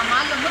को हम ना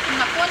मालूम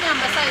तुम कौन यहाँ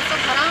बसा इसको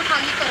घर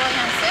खाली करो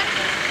यहाँ से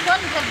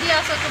कौन भर दिया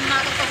सो तुम ना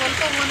कर को बोल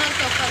को ओनर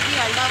के ऊपर भी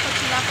अल्डा को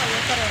चिल्ला को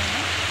ये करे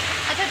हैं।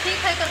 अच्छा ठीक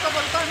है कर को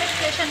बोल को हमें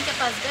स्टेशन के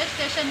पास गए।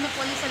 स्टेशन में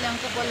पुलिस वाले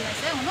हमको बोलने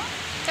से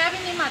उन्होंने क्या भी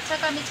नहीं मैं अच्छा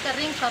काम कर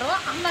रही करो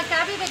हम ना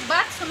क्या भी एक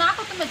बात सुना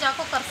को तुम्हें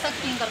जाको कर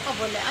सकती कर को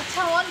बोले।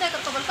 अच्छा वो दे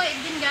कर को बोल को एक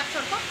दिन गैप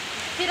छोड़ को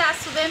फिर आज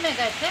सुबह में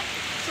गए थे।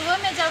 सुबह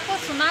में जाको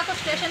सुना को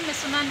स्टेशन में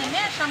सुनाने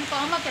में शाम को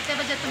हम कितने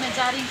बजे तुम्हें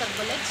जा रही कर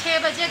बोले 6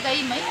 बजे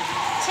गई मैं।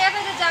 6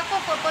 बजे जाको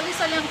पुलिस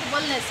वाले हमको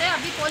बोलने से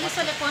अभी पुलिस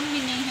वाले कौन भी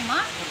नहीं है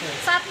वहाँ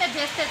साथ में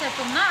भेजते थे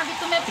तुम ना अभी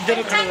तुम्हें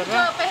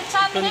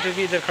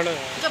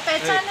जो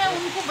पहचान है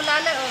उनको बुला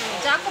ले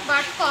जाको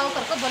बाट को आओ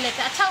करको बोले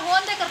थे। अच्छा वो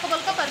दे करको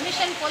बोल को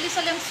परमिशन पुलिस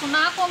वाले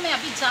सुना को मैं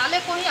अभी जाले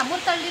को ही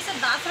अमूरतल्ली से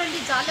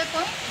दासरल्ली जाले को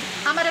ही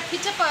हमारे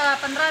पीछे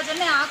 15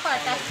 जने आको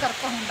अटैक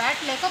करको हूँ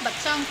बैठ ले को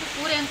बच्चा उनको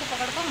पूरे उनको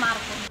पकड़ को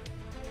मार को।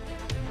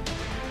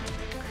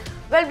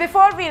 Well,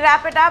 before we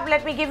wrap it up,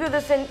 let me give you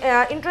this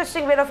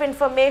interesting bit of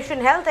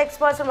information. Health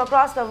experts from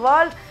across the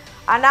world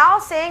are now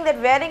saying that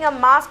wearing a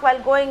mask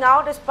while going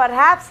out is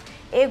perhaps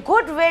a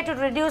good way to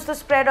reduce the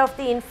spread of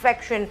the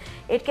infection.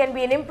 It can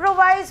be an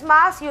improvised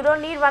mask. You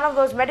don't need one of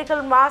those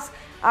medical masks.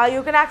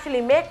 You can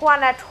actually make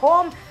one at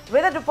home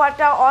with a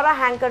dupatta or a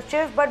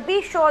handkerchief, but be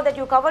sure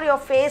that you cover your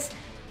face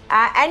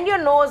and your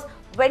nose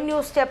when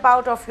you step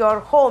out of your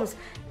homes.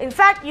 In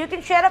fact, you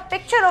can share a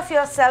picture of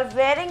yourself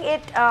wearing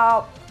it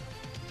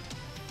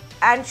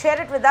and share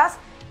it with us.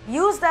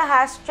 Use the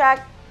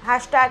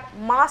hashtag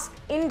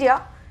 #MaskIndia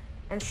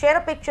and share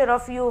a picture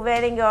of you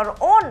wearing your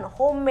own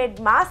homemade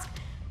mask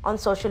on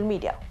social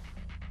media.